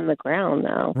get them in the ground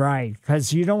now. Right,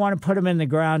 because you don't want to put them in the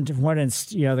ground when it's,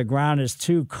 the ground is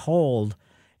too cold,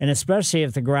 and especially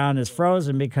if the ground is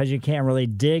frozen because you can't really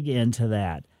dig into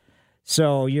that.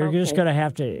 So you're just going to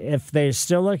have to, if they're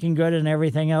still looking good and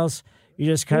everything else, you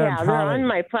just kind of they're on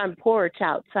my front porch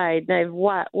outside, and I've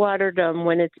watered them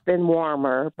when it's been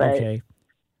warmer. But okay.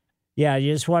 Yeah,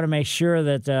 you just want to make sure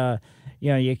that,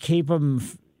 you keep them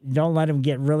don't let them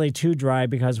get really too dry,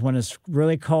 because when it's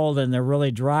really cold and they're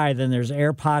really dry, then there's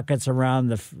air pockets around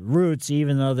the roots,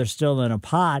 even though they're still in a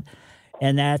pot.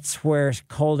 And that's where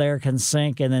cold air can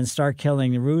sink and then start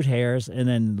killing the root hairs and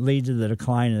then lead to the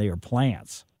decline of your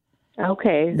plants.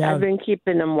 Okay. Now, I've been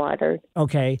keeping them watered.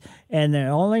 Okay. And the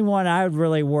only one I would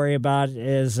really worry about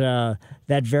is that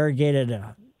variegated,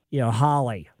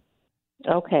 holly.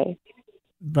 Okay.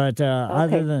 But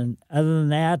other than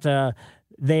that,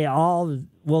 they all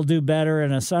will do better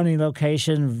in a sunny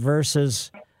location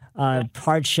versus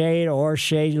part shade or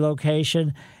shade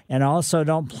location. And also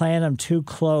don't plant them too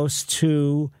close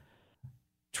to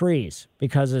trees,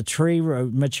 because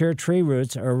mature tree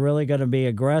roots are really going to be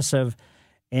aggressive,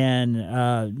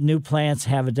 and new plants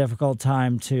have a difficult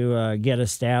time to get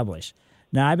established.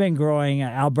 Now, I've been growing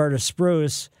Alberta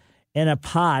spruce in a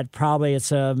pot. Probably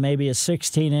it's maybe a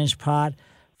 16-inch pot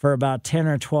for about 10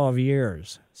 or 12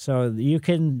 years. So you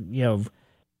can,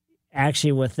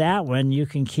 actually with that one, you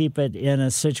can keep it in a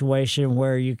situation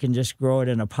where you can just grow it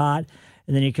in a pot,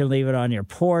 and then you can leave it on your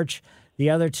porch. The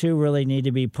other two really need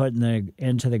to be put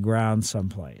into the ground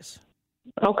someplace.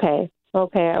 Okay.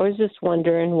 I was just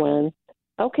wondering when.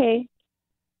 Okay.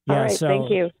 Yeah, all right,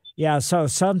 thank you. Yeah, so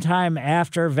sometime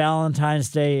after Valentine's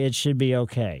Day, it should be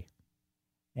okay.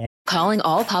 Calling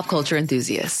all pop culture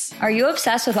enthusiasts. Are you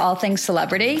obsessed with all things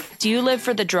celebrity? Do you live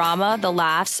for the drama, the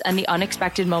laughs, and the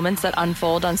unexpected moments that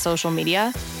unfold on social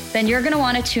media? Then you're going to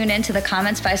want to tune into the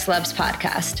Comments by Celebs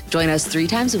podcast. Join us 3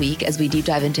 times a week as we deep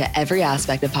dive into every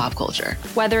aspect of pop culture.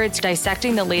 Whether it's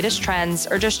dissecting the latest trends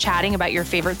or just chatting about your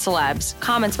favorite celebs,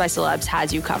 Comments by Celebs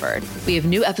has you covered. We have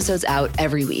new episodes out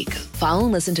every week. Follow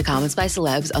and listen to Comments by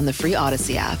Celebs on the free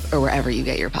Odyssey app or wherever you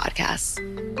get your podcasts.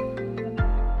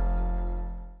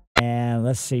 And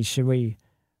let's see,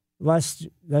 let's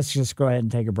just go ahead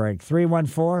and take a break.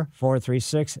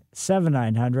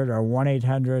 314-436-7900 or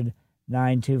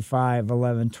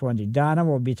 1-800-925-1120. Donna,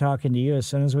 we'll be talking to you as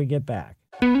soon as we get back.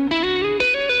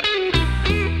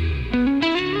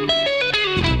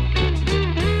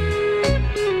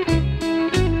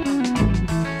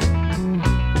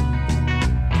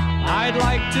 I'd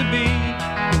like to be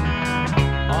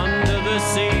under the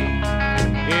sea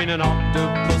in an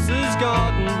octopus's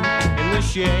garden in the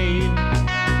shade.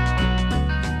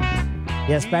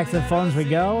 Yes, back to the phones we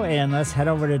go, and let's head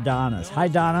over to Donna's. Hi,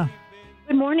 Donna.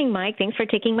 Good morning, Mike. Thanks for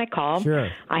taking my call. Sure.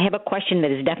 I have a question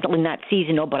that is definitely not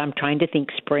seasonal, but I'm trying to think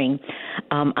spring.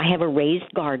 I have a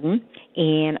raised garden,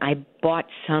 and I bought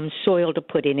some soil to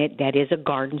put in it that is a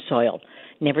garden soil.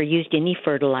 Never used any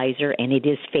fertilizer, and it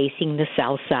is facing the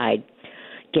south side.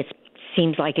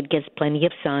 Seems like it gets plenty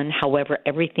of sun. However,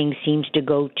 everything seems to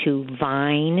go to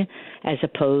vine as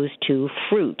opposed to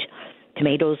fruit.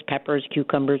 Tomatoes, peppers,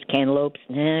 cucumbers, cantaloupes,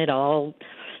 it all,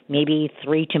 maybe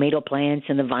 3 tomato plants,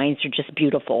 and the vines are just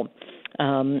beautiful.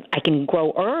 I can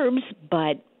grow herbs,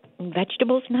 but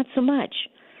vegetables, not so much.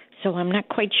 So I'm not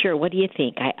quite sure. What do you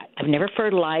think? I've never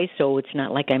fertilized, so it's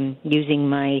not like I'm using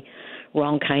my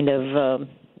wrong kind of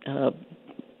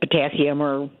potassium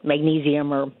or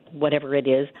magnesium or whatever it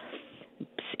is.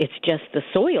 It's just the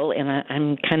soil, and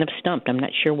I'm kind of stumped. I'm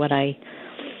not sure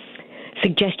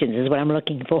suggestions is what I'm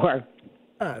looking for.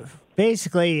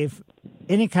 Basically, if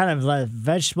any kind of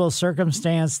vegetable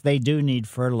circumstance, they do need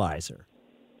fertilizer.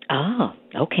 Oh,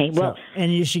 okay. Well,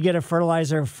 and you should get a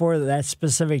fertilizer for that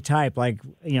specific type, like,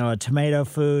 a tomato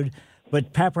food.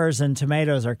 But peppers and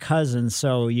tomatoes are cousins,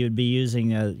 so you'd be using,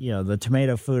 the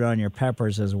tomato food on your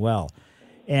peppers as well.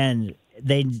 And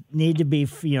they need to be,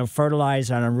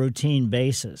 fertilized on a routine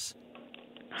basis.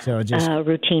 So just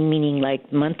routine meaning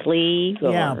like monthly?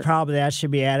 Or? Yeah, probably that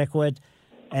should be adequate.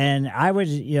 And I would,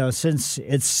 since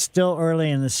it's still early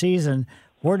in the season,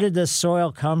 where did this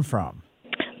soil come from?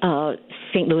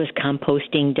 St. Louis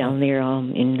Composting down there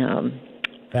in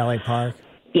Valley Park.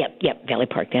 Yep, Valley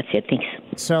Park. That's it. Thanks.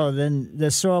 So then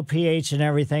the soil pH and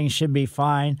everything should be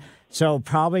fine. So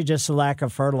probably just a lack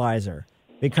of fertilizer,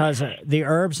 because the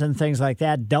herbs and things like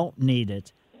that don't need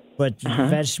it, but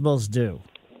vegetables do.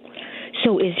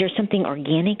 So is there something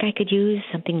organic I could use,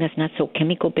 something that's not so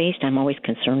chemical-based? I'm always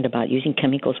concerned about using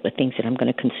chemicals with things that I'm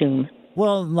going to consume.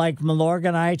 Well, like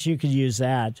Milorganite, you could use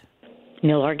that.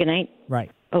 Milorganite?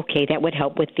 Right. Okay, that would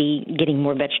help with the getting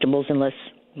more vegetables and less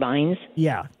vines?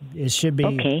 Yeah, it should be.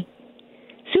 Okay.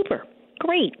 Super.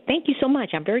 Great. Thank you so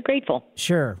much. I'm very grateful.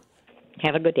 Sure.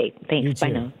 Have a good day. Thanks. You too.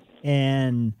 Bye now.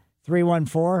 And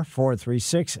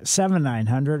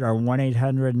 314-436-7900 or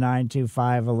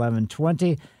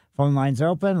 1-800-925-1120. Phone line's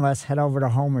open. Let's head over to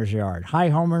Homer's yard. Hi,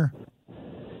 Homer.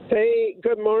 Hey,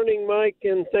 good morning, Mike,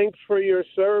 and thanks for your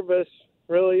service.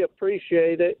 Really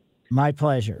appreciate it. My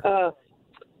pleasure.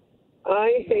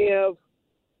 I have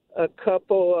a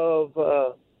couple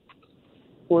of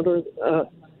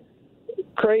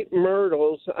crepe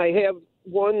myrtles. I have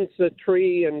one's a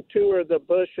tree and two are the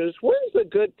bushes. When's a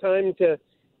good time to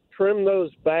trim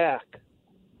those back?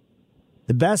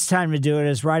 The best time to do it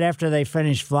is right after they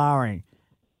finish flowering.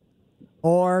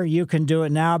 Or you can do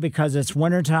it now because it's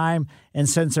wintertime, and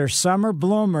since they're summer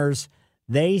bloomers,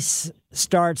 they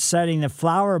start setting the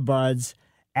flower buds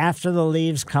after the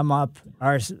leaves come up,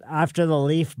 or after the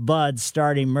leaf buds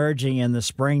start emerging in the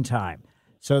springtime.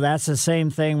 So that's the same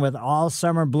thing with all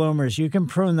summer bloomers. You can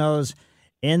prune those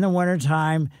in the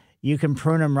wintertime. You can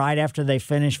prune them right after they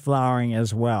finish flowering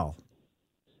as well.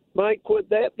 Mike, would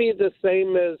that be the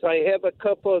same as I have a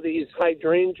couple of these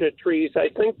hydrangea trees? I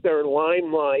think they're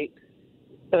limelight,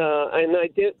 and I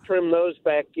didn't trim those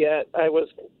back yet. I was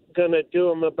going to do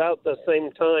them about the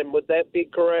same time. Would that be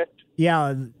correct?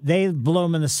 Yeah, they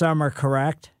bloom in the summer,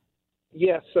 correct?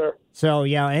 Yes, sir. So,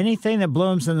 yeah, anything that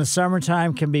blooms in the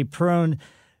summertime can be pruned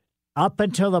up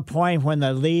until the point when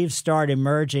the leaves start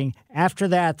emerging. After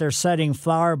that, they're setting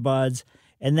flower buds,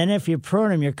 and then if you prune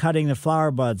them, you're cutting the flower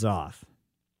buds off.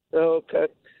 Okay.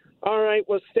 All right.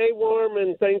 Well, stay warm,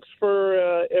 and thanks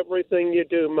for everything you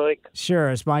do, Mike. Sure,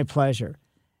 it's my pleasure.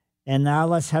 And now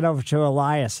let's head over to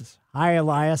Elias. Hi,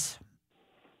 Elias.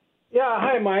 Yeah,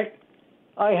 hi, Mike.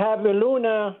 I have a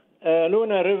Luna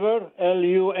River,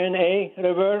 Luna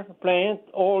River plant.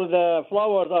 All the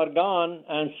flowers are gone,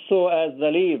 and so as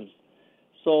the leaves.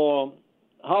 So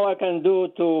how I can do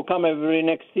to come every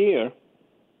next year?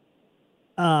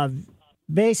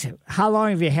 How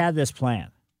long have you had this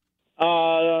plant?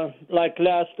 Like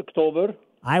last October.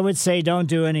 I would say don't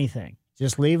do anything.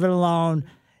 Just leave it alone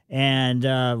and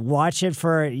watch it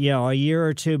for a year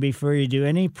or two before you do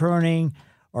any pruning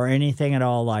or anything at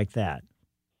all like that.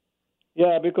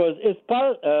 Yeah, because it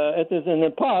is in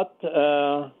a pot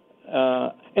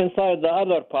inside the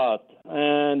other pot,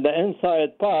 and the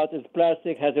inside pot is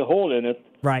plastic, has a hole in it.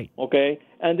 Right. Okay,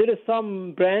 and there is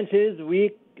some branches,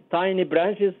 weak, tiny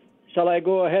branches. Shall I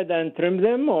go ahead and trim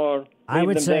them, or I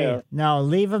would say there? No,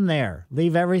 leave them there.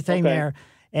 Leave everything there.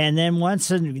 And then once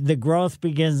the growth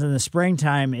begins in the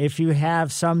springtime, if you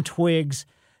have some twigs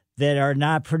that are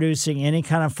not producing any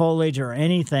kind of foliage or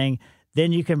anything,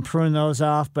 then you can prune those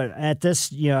off. But at this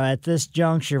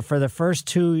juncture, for the first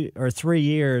 2 or 3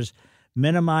 years,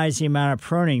 minimize the amount of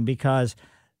pruning because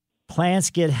plants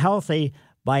get healthy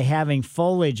by having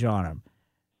foliage on them.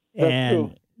 That's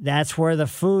true. That's where the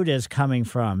food is coming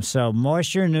from. So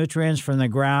moisture and nutrients from the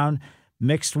ground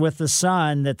mixed with the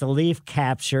sun that the leaf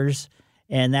captures,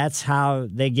 and that's how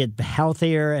they get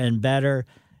healthier and better.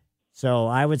 So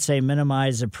I would say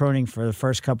minimize the pruning for the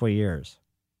first couple of years.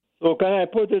 So can I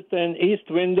put it in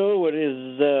east window where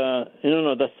is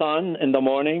the sun in the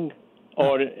morning,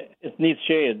 or it needs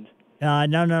shade?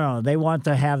 No. They want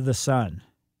to have the sun.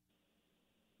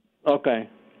 Okay.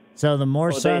 So the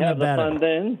more sun, they have the better. The sun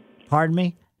then? Pardon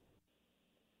me?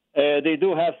 They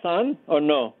do have sun or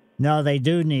no? No, they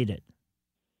do need it.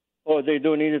 Oh, they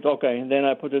do need it? Okay. Then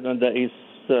I put it on the east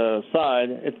side.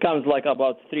 It comes like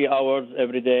about 3 hours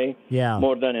every day. Yeah.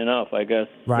 More than enough, I guess.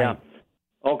 Right. Yeah.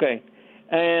 Okay.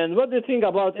 And what do you think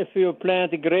about if you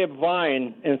plant a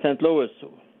grapevine in St. Louis?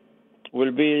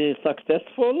 Will be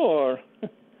successful or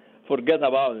forget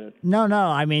about it? No.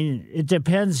 I mean, it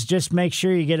depends. Just make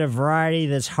sure you get a variety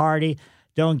that's hardy.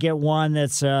 Don't get one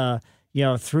that's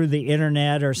through the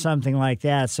internet or something like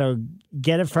that. So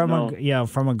get it from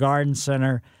a garden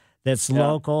center that's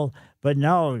local. But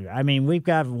no, I mean, we've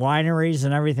got wineries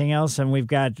and everything else, and we've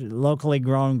got locally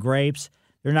grown grapes.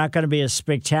 They're not going to be as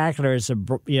spectacular as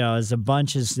the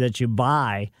bunches that you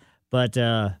buy, but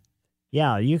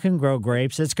you can grow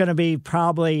grapes. It's going to be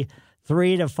probably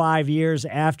 3 to 5 years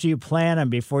after you plant them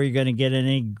before you're going to get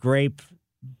any grape.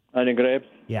 Any grapes?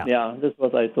 Yeah. Yeah, that's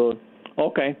what I thought.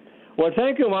 Okay. Well,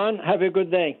 thank you, man. Have a good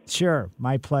day. Sure,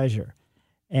 my pleasure.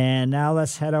 And now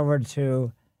let's head over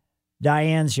to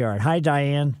Diane's yard. Hi,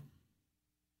 Diane.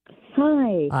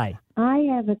 Hi. Hi. I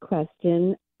have a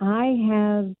question. I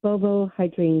have bobo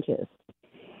hydrangeas,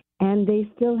 and they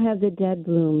still have the dead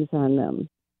blooms on them.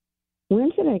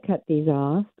 When should I cut these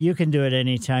off? You can do it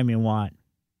anytime you want.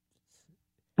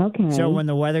 Okay. So when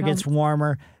the weather gets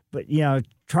warmer, but,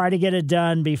 try to get it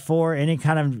done before any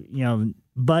kind of,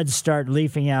 buds start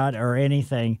leafing out or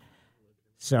anything.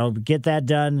 So get that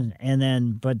done,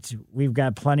 but we've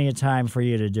got plenty of time for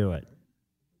you to do it.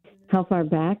 How far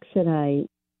back should I?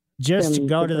 Just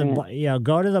go to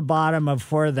the bottom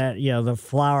of where that the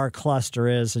flower cluster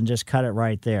is, and just cut it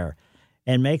right there,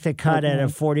 and make the cut at a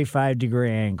 45-degree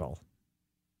angle.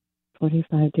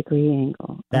 45-degree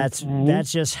angle. That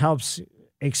just helps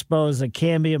expose the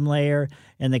cambium layer,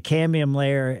 and the cambium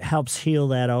layer helps heal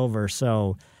that over.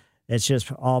 So it's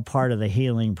just all part of the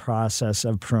healing process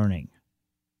of pruning.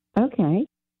 Okay.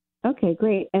 Okay,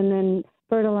 great. And then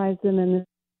fertilize them in the...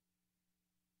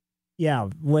 Yeah,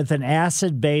 with an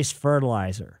acid-based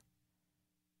fertilizer.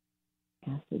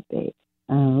 Acid-based.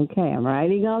 Okay, I'm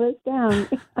writing all this down.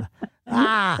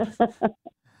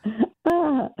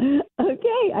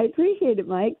 Okay, I appreciate it,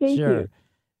 Mike. Thank you.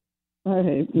 All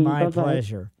right. My Bye-bye.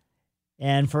 pleasure.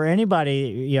 And for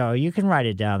anybody, you can write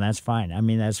it down. That's fine. I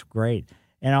mean, that's great.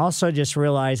 And also just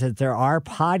realize that there are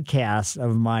podcasts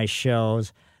of my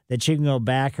shows that you can go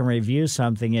back and review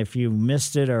something if you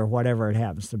missed it or whatever it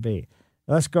happens to be.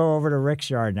 Let's go over to Rick's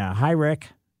yard now. Hi, Rick.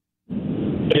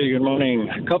 Hey, good morning.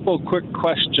 A couple quick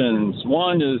questions.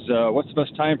 One is, what's the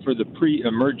best time for the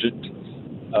pre-emergent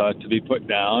to be put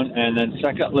down? And then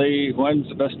secondly, when's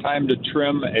the best time to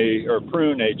trim or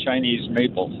prune a Chinese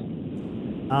maple?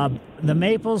 The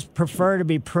maples prefer to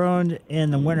be pruned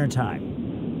in the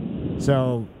wintertime.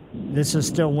 So this is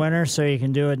still winter, so you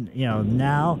can do it,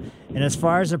 now. And as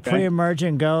far as the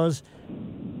pre-emergent goes,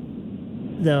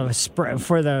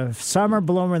 for the summer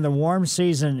bloomer, the warm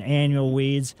season annual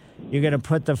weeds, you're going to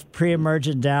put the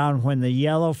pre-emergent down when the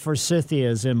yellow forsythia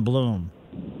is in bloom.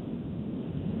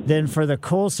 Then for the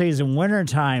cool season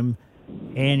wintertime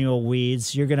annual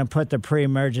weeds, you're going to put the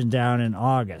pre-emergent down in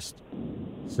August.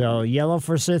 So yellow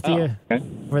forsythia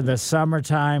for the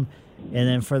summertime, and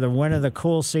then for the winter, the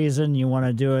cool season, you want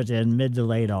to do it in mid to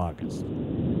late August.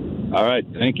 All right.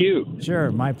 Thank you.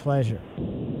 Sure. My pleasure.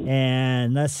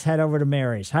 And let's head over to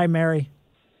Mary's. Hi, Mary.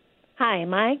 Hi,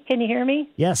 Mike. Can you hear me?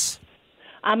 Yes.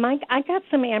 Mike, I got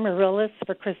some amaryllis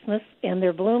for Christmas, and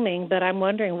they're blooming, but I'm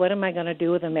wondering, what am I going to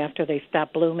do with them after they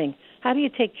stop blooming? How do you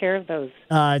take care of those?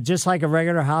 Just like a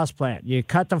regular houseplant. You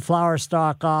cut the flower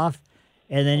stalk off,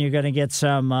 and then you're going to get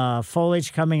some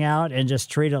foliage coming out and just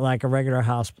treat it like a regular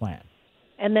houseplant.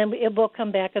 And then it will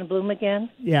come back and bloom again?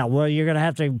 Yeah, well, you're going to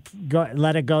have to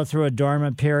let it go through a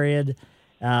dormant period.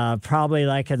 Probably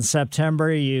like in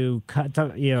September, you cut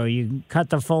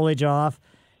the foliage off,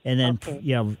 and then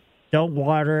don't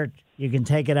water it. You can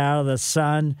take it out of the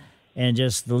sun and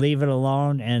just leave it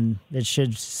alone, and it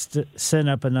should send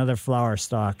up another flower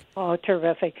stalk. Oh,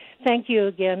 terrific! Thank you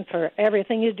again for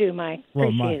everything you do, Mike.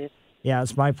 Appreciate it. Yeah,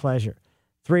 it's my pleasure.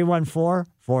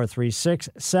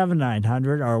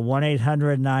 314-436-7900 or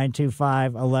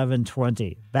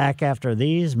 1-800-925-1120. Back after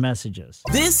these messages.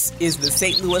 This is the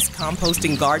St. Louis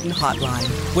Composting Garden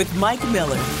Hotline with Mike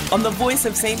Miller on the voice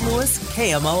of St. Louis,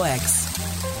 KMOX.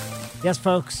 Yes,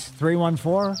 folks,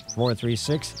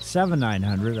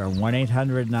 314-436-7900 or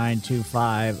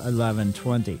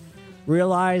 1-800-925-1120.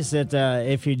 Realize that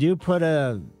if you do put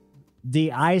a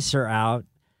de-icer out,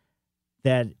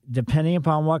 that depending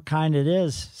upon what kind it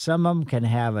is, some of them can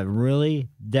have a really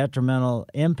detrimental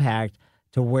impact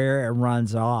to where it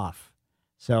runs off.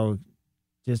 So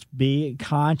just be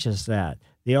conscious that.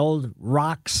 The old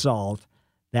rock salt,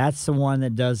 that's the one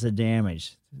that does the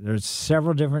damage. There's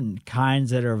several different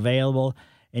kinds that are available,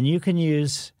 and you can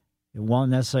use, it won't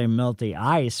necessarily melt the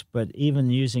ice, but even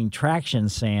using traction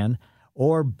sand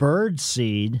or bird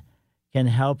seed can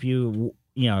help you,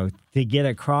 to get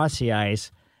across the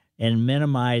ice and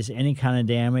minimize any kind of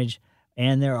damage.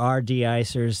 And there are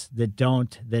de-icers that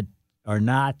are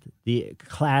not the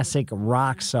classic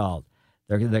rock salt.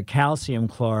 They're the calcium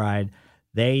chloride.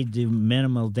 They do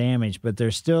minimal damage, but they're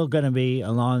still going to be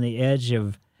along the edge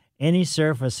of any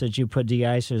surface that you put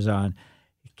de-icers on.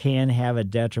 Can have a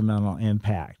detrimental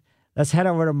impact. Let's head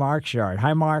over to Mark's yard.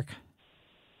 Hi, Mark.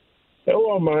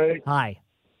 Hello, Mike. Hi.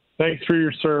 Thanks for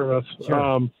your service.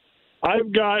 Sure.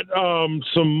 I've got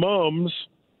some mums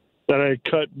that I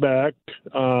cut back,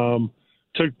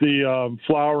 took the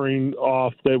flowering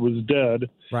off that was dead,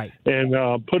 right, and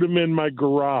put them in my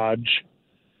garage.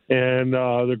 And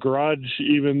the garage,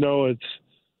 even though it's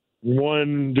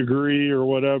 1 degree or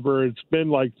whatever, it's been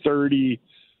like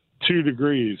 32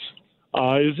 degrees.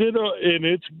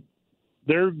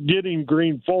 They're getting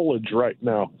green foliage right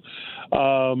now.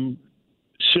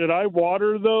 Should I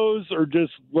water those or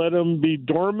just let them be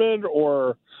dormant,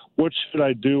 or what should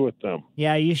I do with them?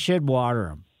 Yeah, you should water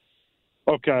them.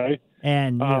 Okay.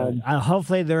 And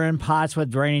hopefully they're in pots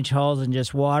with drainage holes, and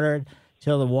just water it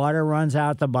till the water runs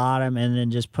out the bottom, and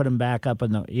then just put them back up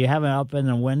you have them up in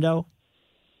the window?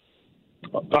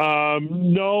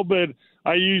 No, but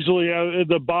I usually have, at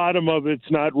the bottom of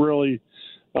it's not really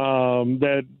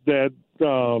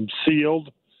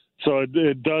sealed, so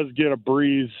it does get a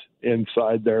breeze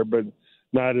inside there, but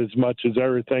not as much as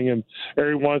everything. And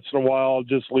every once in a while, I'll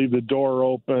just leave the door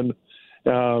open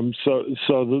so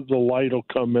the light will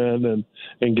come in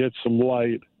and get some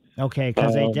light. Okay,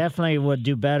 because they definitely would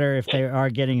do better if they are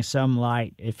getting some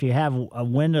light. If you have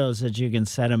windows that you can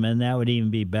set them in, that would even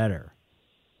be better.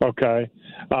 Okay,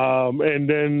 and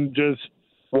then just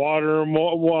water them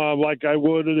like I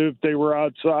would if they were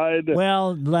outside.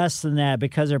 Well, less than that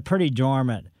because they're pretty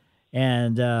dormant,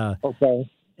 and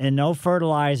and no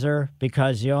fertilizer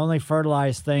because you only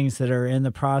fertilize things that are in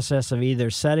the process of either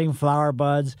setting flower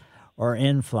buds or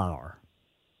in flower.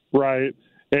 Right,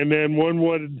 and then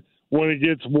when it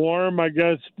gets warm, I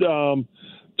guess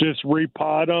just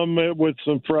repot them with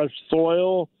some fresh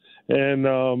soil and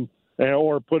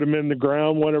or put them in the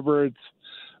ground whenever it's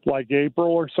like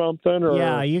April or something. Or...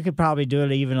 Yeah, you could probably do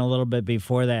it even a little bit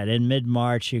before that. In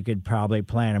mid-March, you could probably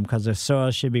plant them because the soil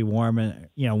should be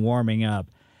warming up.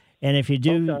 And if you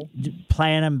do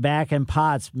plant them back in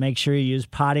pots, make sure you use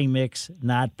potting mix,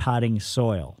 not potting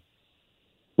soil.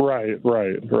 Right.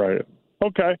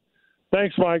 Okay.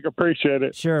 Thanks, Mike. Appreciate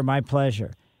it. Sure, my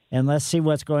pleasure. And let's see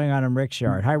what's going on in Rick's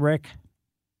yard. Hi, Rick.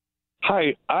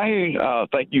 Hi. I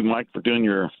thank you, Mike, for doing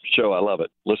your show. I love it.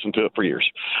 Listened to it for years.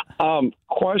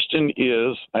 Question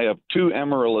is, I have 2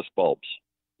 amaryllis bulbs.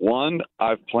 One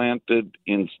I've planted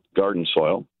in garden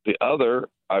soil. The other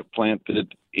I've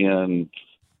planted in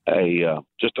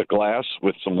just a glass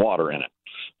with some water in it.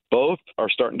 Both are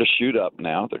starting to shoot up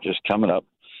now. They're just coming up.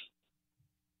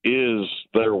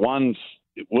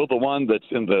 Will the one that's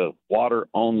in the water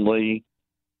only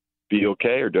be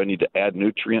okay, or do I need to add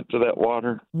nutrient to that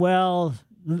water? Well,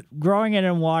 growing it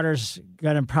in water's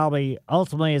going to probably,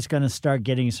 ultimately, it's going to start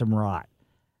getting some rot.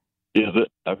 Is it?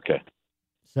 Okay.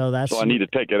 So I need to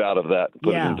take it out of that and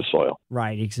put it into soil.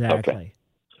 Right, exactly. Okay.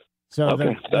 So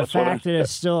the fact that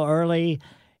it's still early,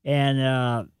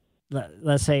 and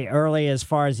let's say early as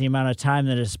far as the amount of time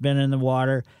that it's been in the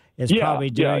water, is probably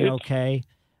doing okay.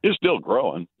 It's still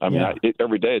growing. I mean,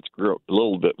 every day it's grew a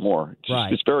little bit more.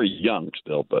 It's very young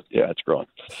still, but it's growing.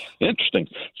 Interesting.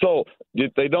 So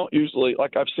they don't usually,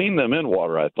 like I've seen them in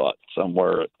water, I thought,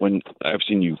 somewhere when I've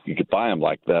seen you could buy them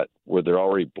like that where they're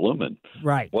already blooming.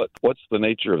 Right. What's the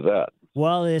nature of that?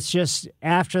 Well, it's just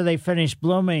after they finish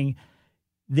blooming,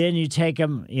 then you take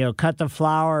them, cut the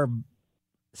flower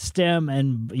stem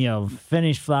and,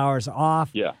 finish flowers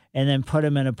off and then put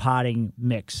them in a potting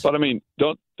mix. But I mean,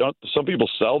 don't some people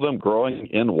sell them growing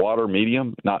in water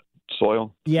medium, not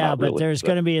soil? Yeah, not but really. there's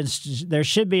going to be there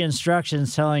should be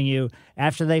instructions telling you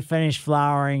after they finish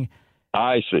flowering.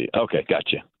 I see. Okay,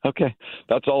 gotcha. Okay,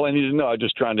 that's all I need to know. I'm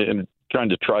just trying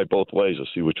to try both ways to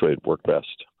see which way would work best.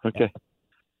 Okay,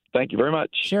 Thank you very much.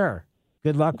 Sure.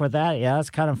 Good luck with that. Yeah, that's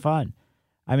kind of fun.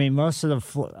 I mean,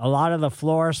 a lot of the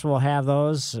florists will have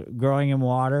those growing in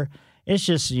water. It's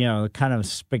just, kind of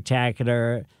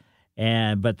spectacular.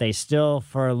 But they still,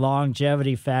 for a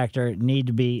longevity factor, need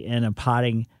to be in a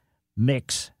potting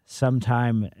mix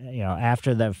sometime,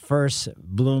 after the first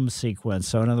bloom sequence.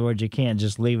 So in other words, you can't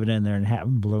just leave it in there and have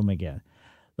them bloom again.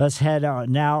 Let's head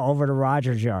now over to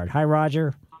Roger's yard. Hi,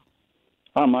 Roger.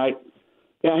 Hi, Mike.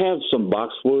 Yeah, I have some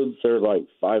boxwoods. They're like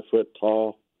 5 foot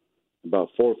tall, about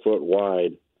 4 foot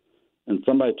wide. And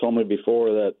somebody told me before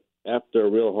that after a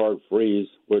real hard freeze,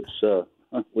 which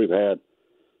we've had,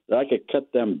 that I could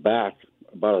cut them back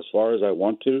about as far as I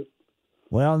want to.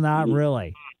 Well, not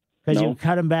really. Because you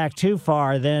cut them back too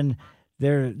far, then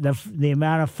the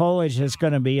amount of foliage that's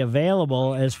going to be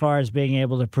available as far as being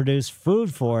able to produce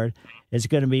food for it is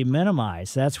going to be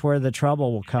minimized. That's where the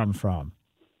trouble will come from.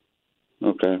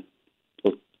 Okay.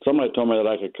 Well, somebody told me that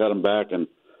I could cut them back and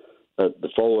that the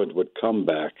foliage would come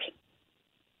back.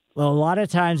 Well, a lot of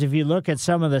times if you look at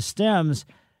some of the stems,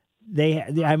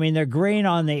 they're green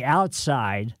on the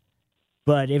outside,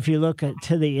 but if you look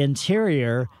to the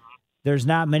interior, there's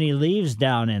not many leaves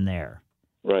down in there.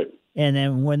 Right. And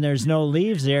then when there's no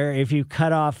leaves there, if you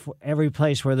cut off every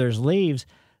place where there's leaves,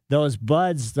 those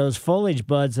foliage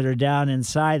buds that are down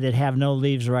inside that have no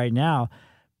leaves right now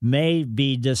may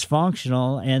be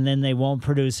dysfunctional, and then they won't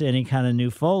produce any kind of new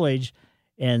foliage.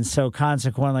 And so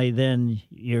consequently, then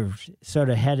you're sort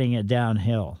of heading it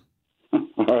downhill. All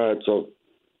right. So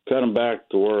cut them back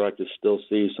to where I could still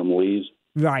see some leaves.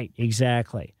 Right.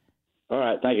 Exactly. All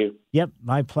right. Thank you. Yep.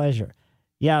 My pleasure.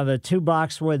 Yeah. The 2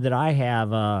 boxwood that I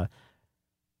have,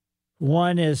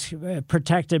 one is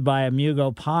protected by a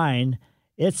mugo pine.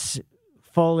 Its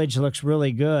foliage looks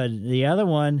really good. The other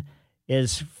one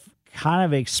is kind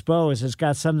of exposed. It's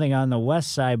got something on the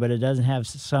west side, but it doesn't have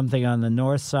something on the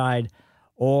north side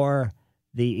or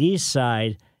the east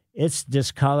side. It's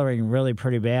discoloring really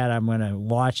pretty bad. I'm going to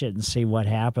watch it and see what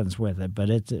happens with it, but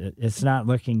it's not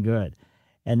looking good.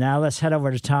 And now let's head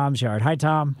over to Tom's yard. Hi,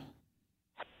 Tom.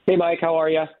 Hey, Mike, how are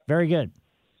you? Very good.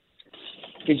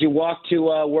 Did you walk to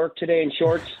work today in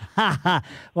shorts?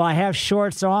 Well, I have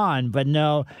shorts on, but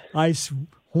no, I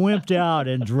wimped out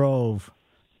and drove.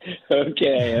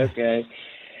 Okay.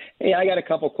 Hey, I got a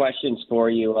couple questions for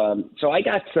you. So I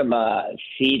got some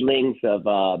seedlings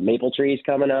of maple trees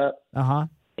coming up. Uh-huh.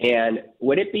 And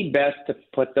would it be best to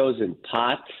put those in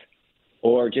pots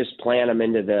or just plant them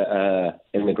into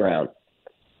in the ground?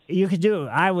 You could do.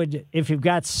 I would, if you've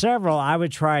got several, I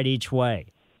would try it each way.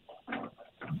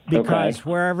 Because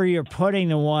wherever you're putting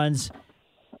the ones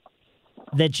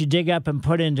that you dig up and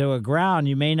put into a ground,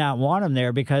 you may not want them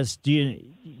there because do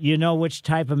you know which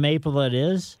type of maple it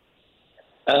is?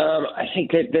 I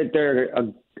think that they're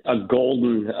a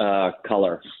golden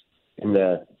color in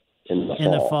the fall.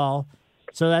 In the fall.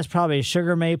 So that's probably a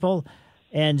sugar maple.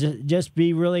 And just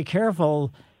be really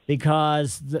careful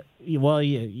because,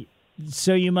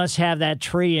 so you must have that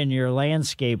tree in your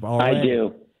landscape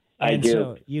already. I do.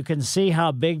 So you can see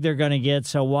how big they're going to get.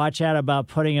 So watch out about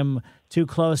putting them too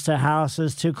close to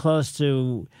houses, too close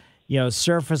to,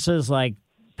 surfaces like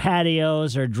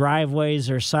patios or driveways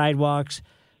or sidewalks,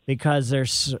 because their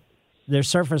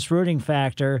surface rooting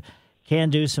factor can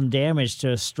do some damage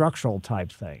to structural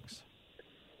type things.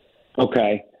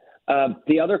 Okay.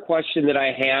 The other question that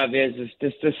I have is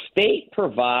does the state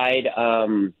provide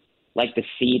like the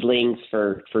seedlings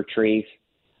for trees?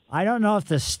 I don't know if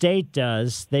the state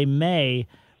does. They may,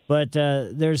 but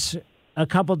there's a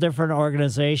couple different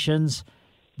organizations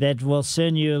that will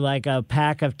send you like a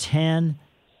pack of 10.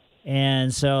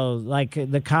 And so like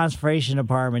the Conservation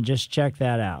Department, just check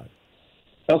that out.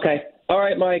 Okay. All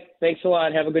right, Mike. Thanks a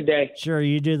lot. Have a good day. Sure.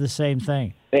 You do the same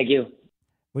thing. Thank you.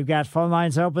 We've got phone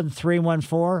lines open,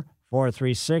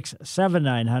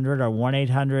 314-436-7900 or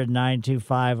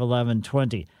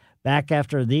 1-800-925-1120. Back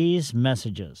after these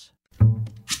messages.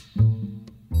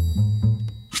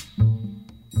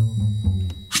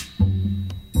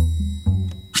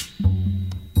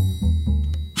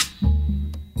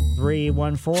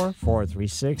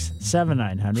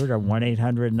 314-436-7900 or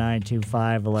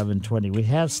 1-800-925-1120. We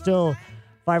have still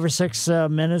 5 or 6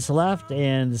 minutes left,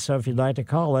 and so if you'd like to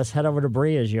call, let's head over to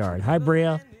Bria's yard. Hi,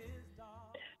 Bria.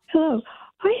 Hello.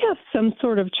 I have some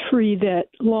sort of tree that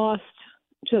lost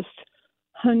just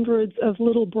hundreds of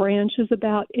little branches,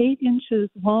 about 8 inches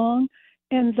long,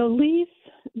 and the leaves,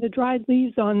 the dried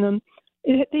leaves on them,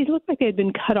 they looked like they had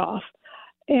been cut off.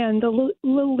 And the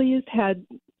little leaves had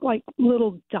like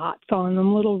little dots on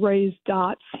them, little raised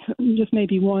dots, just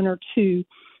maybe 1 or 2.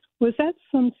 Was that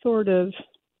some sort of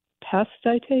pest,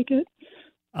 I take it?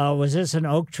 Was this an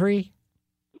oak tree?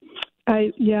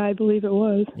 I believe it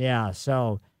was. Yeah,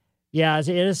 so, it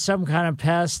is some kind of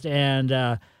pest,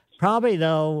 and probably,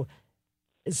 though,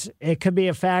 it could be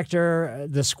a factor.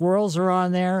 The squirrels are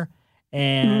on there,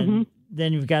 and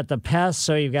then you've got the pests,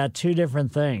 so you've got 2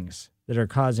 different things that are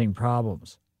causing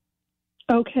problems.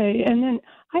 Okay, and then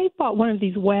I bought one of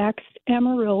these waxed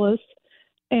amaryllis,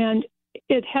 and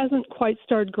it hasn't quite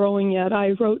started growing yet.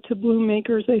 I wrote to bloom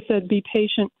makers. They said be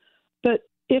patient. But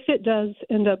if it does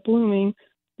end up blooming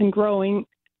and growing,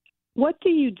 what do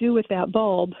you do with that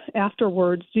bulb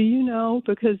afterwards? Do you know?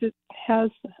 Because it has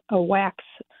a wax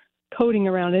coating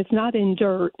around it. It's not in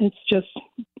dirt. It's just,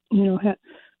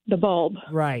 the bulb.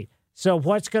 Right. So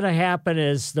what's going to happen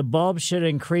is the bulb should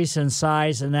increase in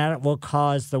size, and that will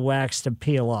cause the wax to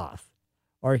peel off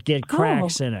or get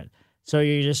cracks in it. So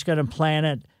you're just going to plant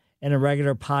it in a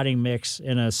regular potting mix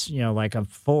in a, like a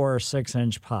 4 or 6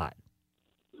 inch pot.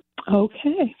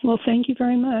 Okay. Well, thank you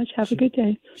very much. Have a good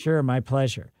day. Sure. My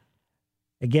pleasure.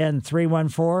 Again,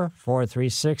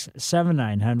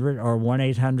 314-436-7900 or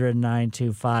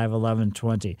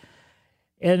 1-800-925-1120.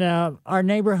 In our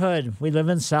neighborhood, we live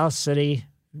in South City.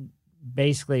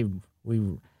 Basically,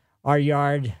 our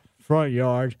front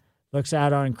yard, looks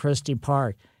out on Christie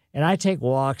Park. And I take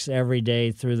walks every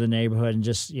day through the neighborhood and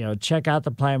just, check out the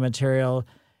plant material.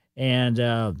 And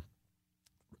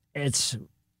it's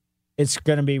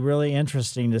going to be really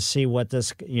interesting to see what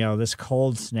this, this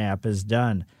cold snap has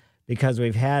done, because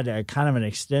we've had a kind of an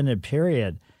extended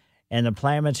period, and the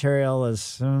plant material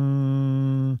is,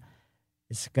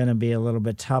 it's going to be a little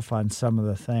bit tough on some of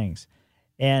the things.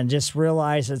 And just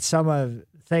realize that some of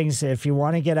things, if you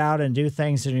want to get out and do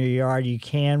things in your yard, you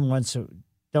can.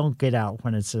 Don't get out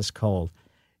when it's this cold.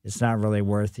 It's not really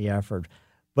worth the effort.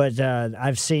 But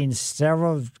I've seen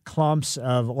several clumps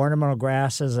of ornamental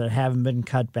grasses that haven't been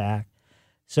cut back.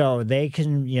 So they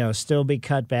can, still be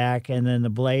cut back, and then the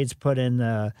blades put in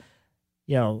the,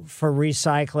 for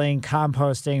recycling,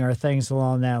 composting, or things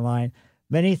along that line.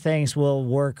 Many things will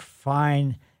work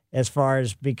fine as far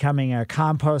as becoming a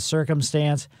compost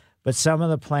circumstance, but some of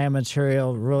the plant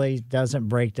material really doesn't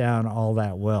break down all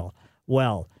that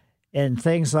well. And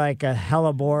things like a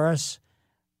Helleborus,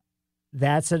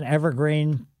 that's an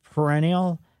evergreen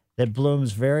perennial that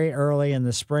blooms very early in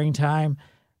the springtime.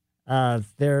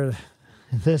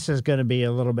 This is going to be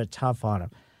a little bit tough on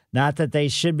them. Not that they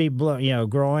should be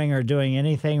growing or doing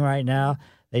anything right now.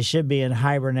 They should be in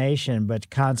hibernation, but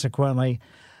consequently,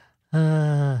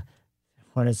 when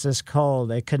it's this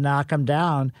cold, it could knock them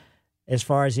down as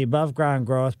far as the above ground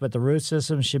growth, but the root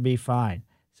system should be fine.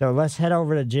 So let's head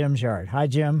over to Jim's yard. Hi,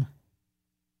 Jim.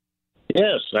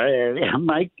 Yes,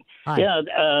 Mike. Hi.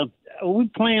 Yeah, we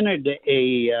planted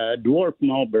a dwarf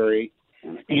mulberry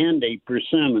and a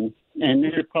persimmon, and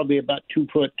they're probably about 2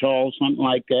 foot tall, something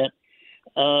like that.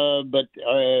 But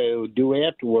do we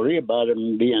have to worry about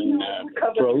them being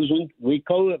frozen? We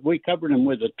covered them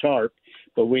with a tarp,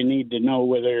 but we need to know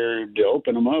whether to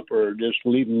open them up or just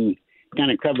leave them kind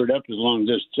of covered up as long as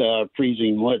this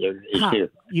freezing weather is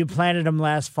here. You planted them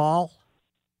last fall?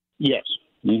 Yes.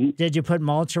 Mm-hmm. Did you put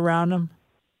mulch around them?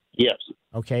 Yes.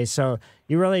 Okay, so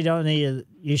you really don't need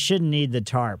you shouldn't need the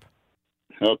tarp.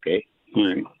 Okay. All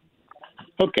right.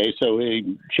 Okay, so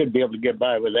we should be able to get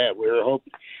by with that. We were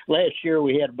hoping last year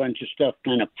we had a bunch of stuff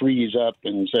kind of freeze up,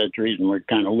 and such reason we're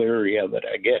kind of leery of it,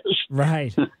 I guess.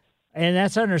 Right. And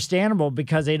that's understandable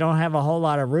because they don't have a whole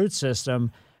lot of root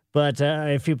system. But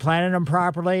if you planted them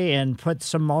properly and put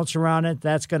some mulch around it,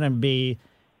 that's going to be,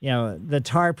 the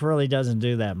tarp really doesn't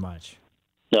do that much.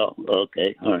 Oh,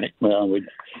 okay. All right. Well, we,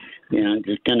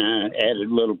 just kind of added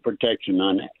a little protection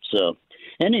on that. So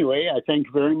anyway, I thank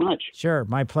you very much. Sure.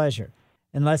 My pleasure.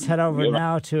 And let's head over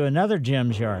now to another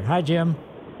Jim's yard. Hi, Jim.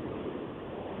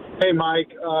 Hey, Mike.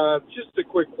 Just a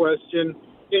quick question.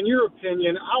 In your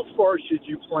opinion, how far should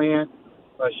you plant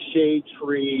a shade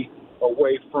tree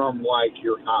away from,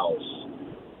 your house?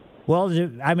 Well,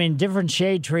 I mean, different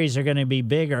shade trees are going to be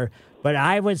bigger, but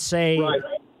I would say, right.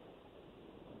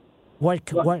 What?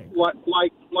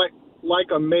 Like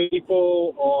a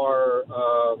maple or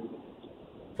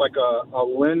like a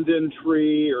linden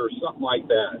tree or something like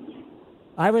that.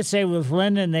 I would say with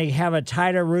linden, they have a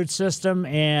tighter root system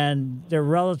and they're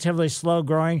relatively slow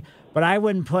growing, but I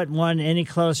wouldn't put one any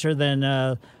closer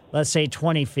than, let's say,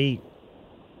 20 feet.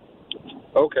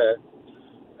 Okay.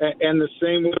 And the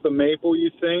same with the maple, you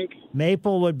think?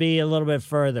 Maple would be a little bit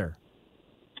further.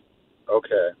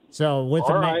 Okay. So with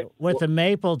the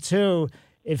maple too,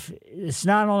 if it's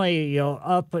not only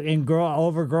up and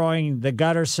overgrowing the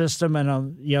gutter system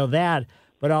and that,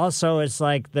 but also it's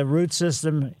like the root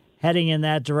system heading in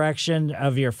that direction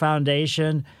of your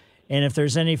foundation, and if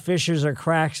there's any fissures or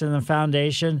cracks in the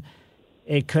foundation,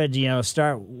 it could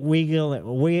start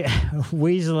weaseling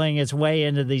its way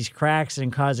into these cracks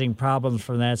and causing problems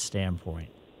from that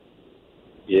standpoint.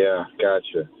 Yeah,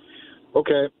 gotcha.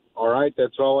 Okay. All right,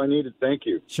 that's all I needed. Thank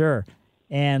you. Sure.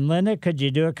 And Linda, could you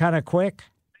do it kind of quick?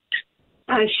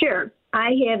 Sure.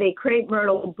 I have a crepe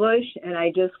myrtle bush, and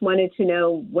I just wanted to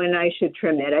know when I should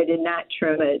trim it. I did not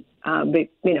trim it,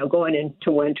 going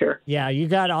into winter. Yeah, you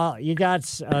got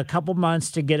a couple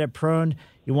months to get it pruned.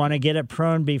 You want to get it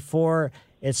pruned before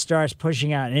it starts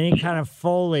pushing out any kind of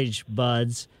foliage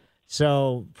buds.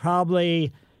 So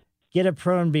probably get it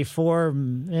pruned before.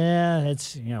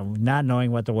 It's not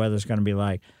knowing what the weather's going to be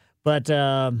like. But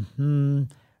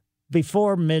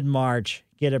before mid-March,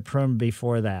 get it pruned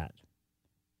before that.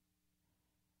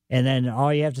 And then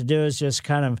all you have to do is just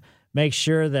kind of make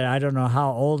sure that I don't know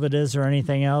how old it is or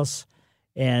anything else.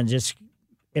 And just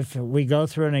if we go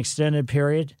through an extended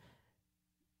period,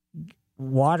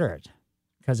 water it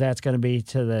because that's going to be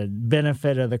to the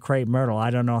benefit of the crepe myrtle. I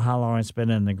don't know how long it's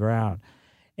been in the ground.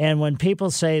 And when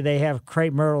people say they have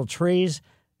crepe myrtle trees,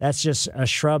 that's just a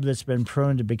shrub that's been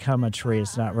pruned to become a tree.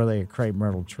 It's not really a crepe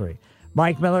myrtle tree.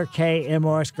 Mike Miller,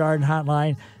 KMOX Garden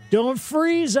Hotline. Don't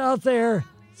freeze out there.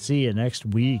 See you next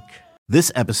week.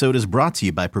 This episode is brought to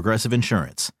you by Progressive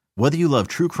Insurance. Whether you love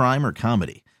true crime or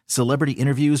comedy, celebrity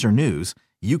interviews or news,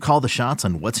 you call the shots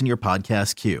on what's in your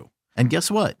podcast queue. And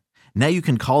guess what? Now you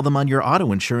can call them on your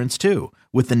auto insurance too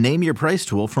with the Name Your Price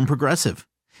tool from Progressive.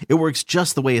 It works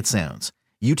just the way it sounds.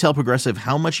 You tell Progressive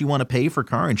how much you want to pay for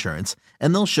car insurance,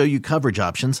 and they'll show you coverage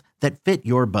options that fit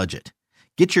your budget.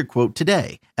 Get your quote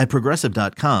today at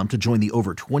Progressive.com to join the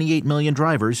over 28 million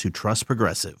drivers who trust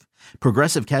Progressive.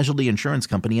 Progressive Casualty Insurance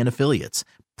Company and Affiliates.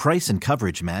 Price and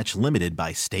coverage match limited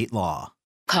by state law.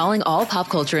 Calling all pop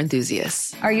culture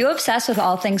enthusiasts. Are you obsessed with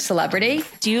all things celebrity?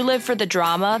 Do you live for the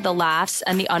drama, the laughs,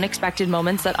 and the unexpected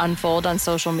moments that unfold on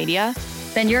social media?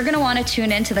 Then you're going to want to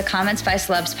tune in to the Comments by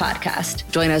Celebs podcast.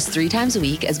 Join us 3 times a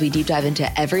week as we deep dive into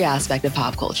every aspect of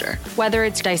pop culture. Whether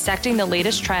it's dissecting the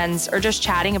latest trends or just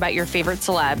chatting about your favorite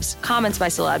celebs, Comments by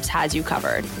Celebs has you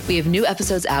covered. We have new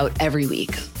episodes out every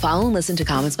week. Follow and listen to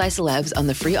Comments by Celebs on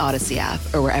the free Odyssey app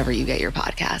or wherever you get your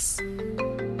podcasts.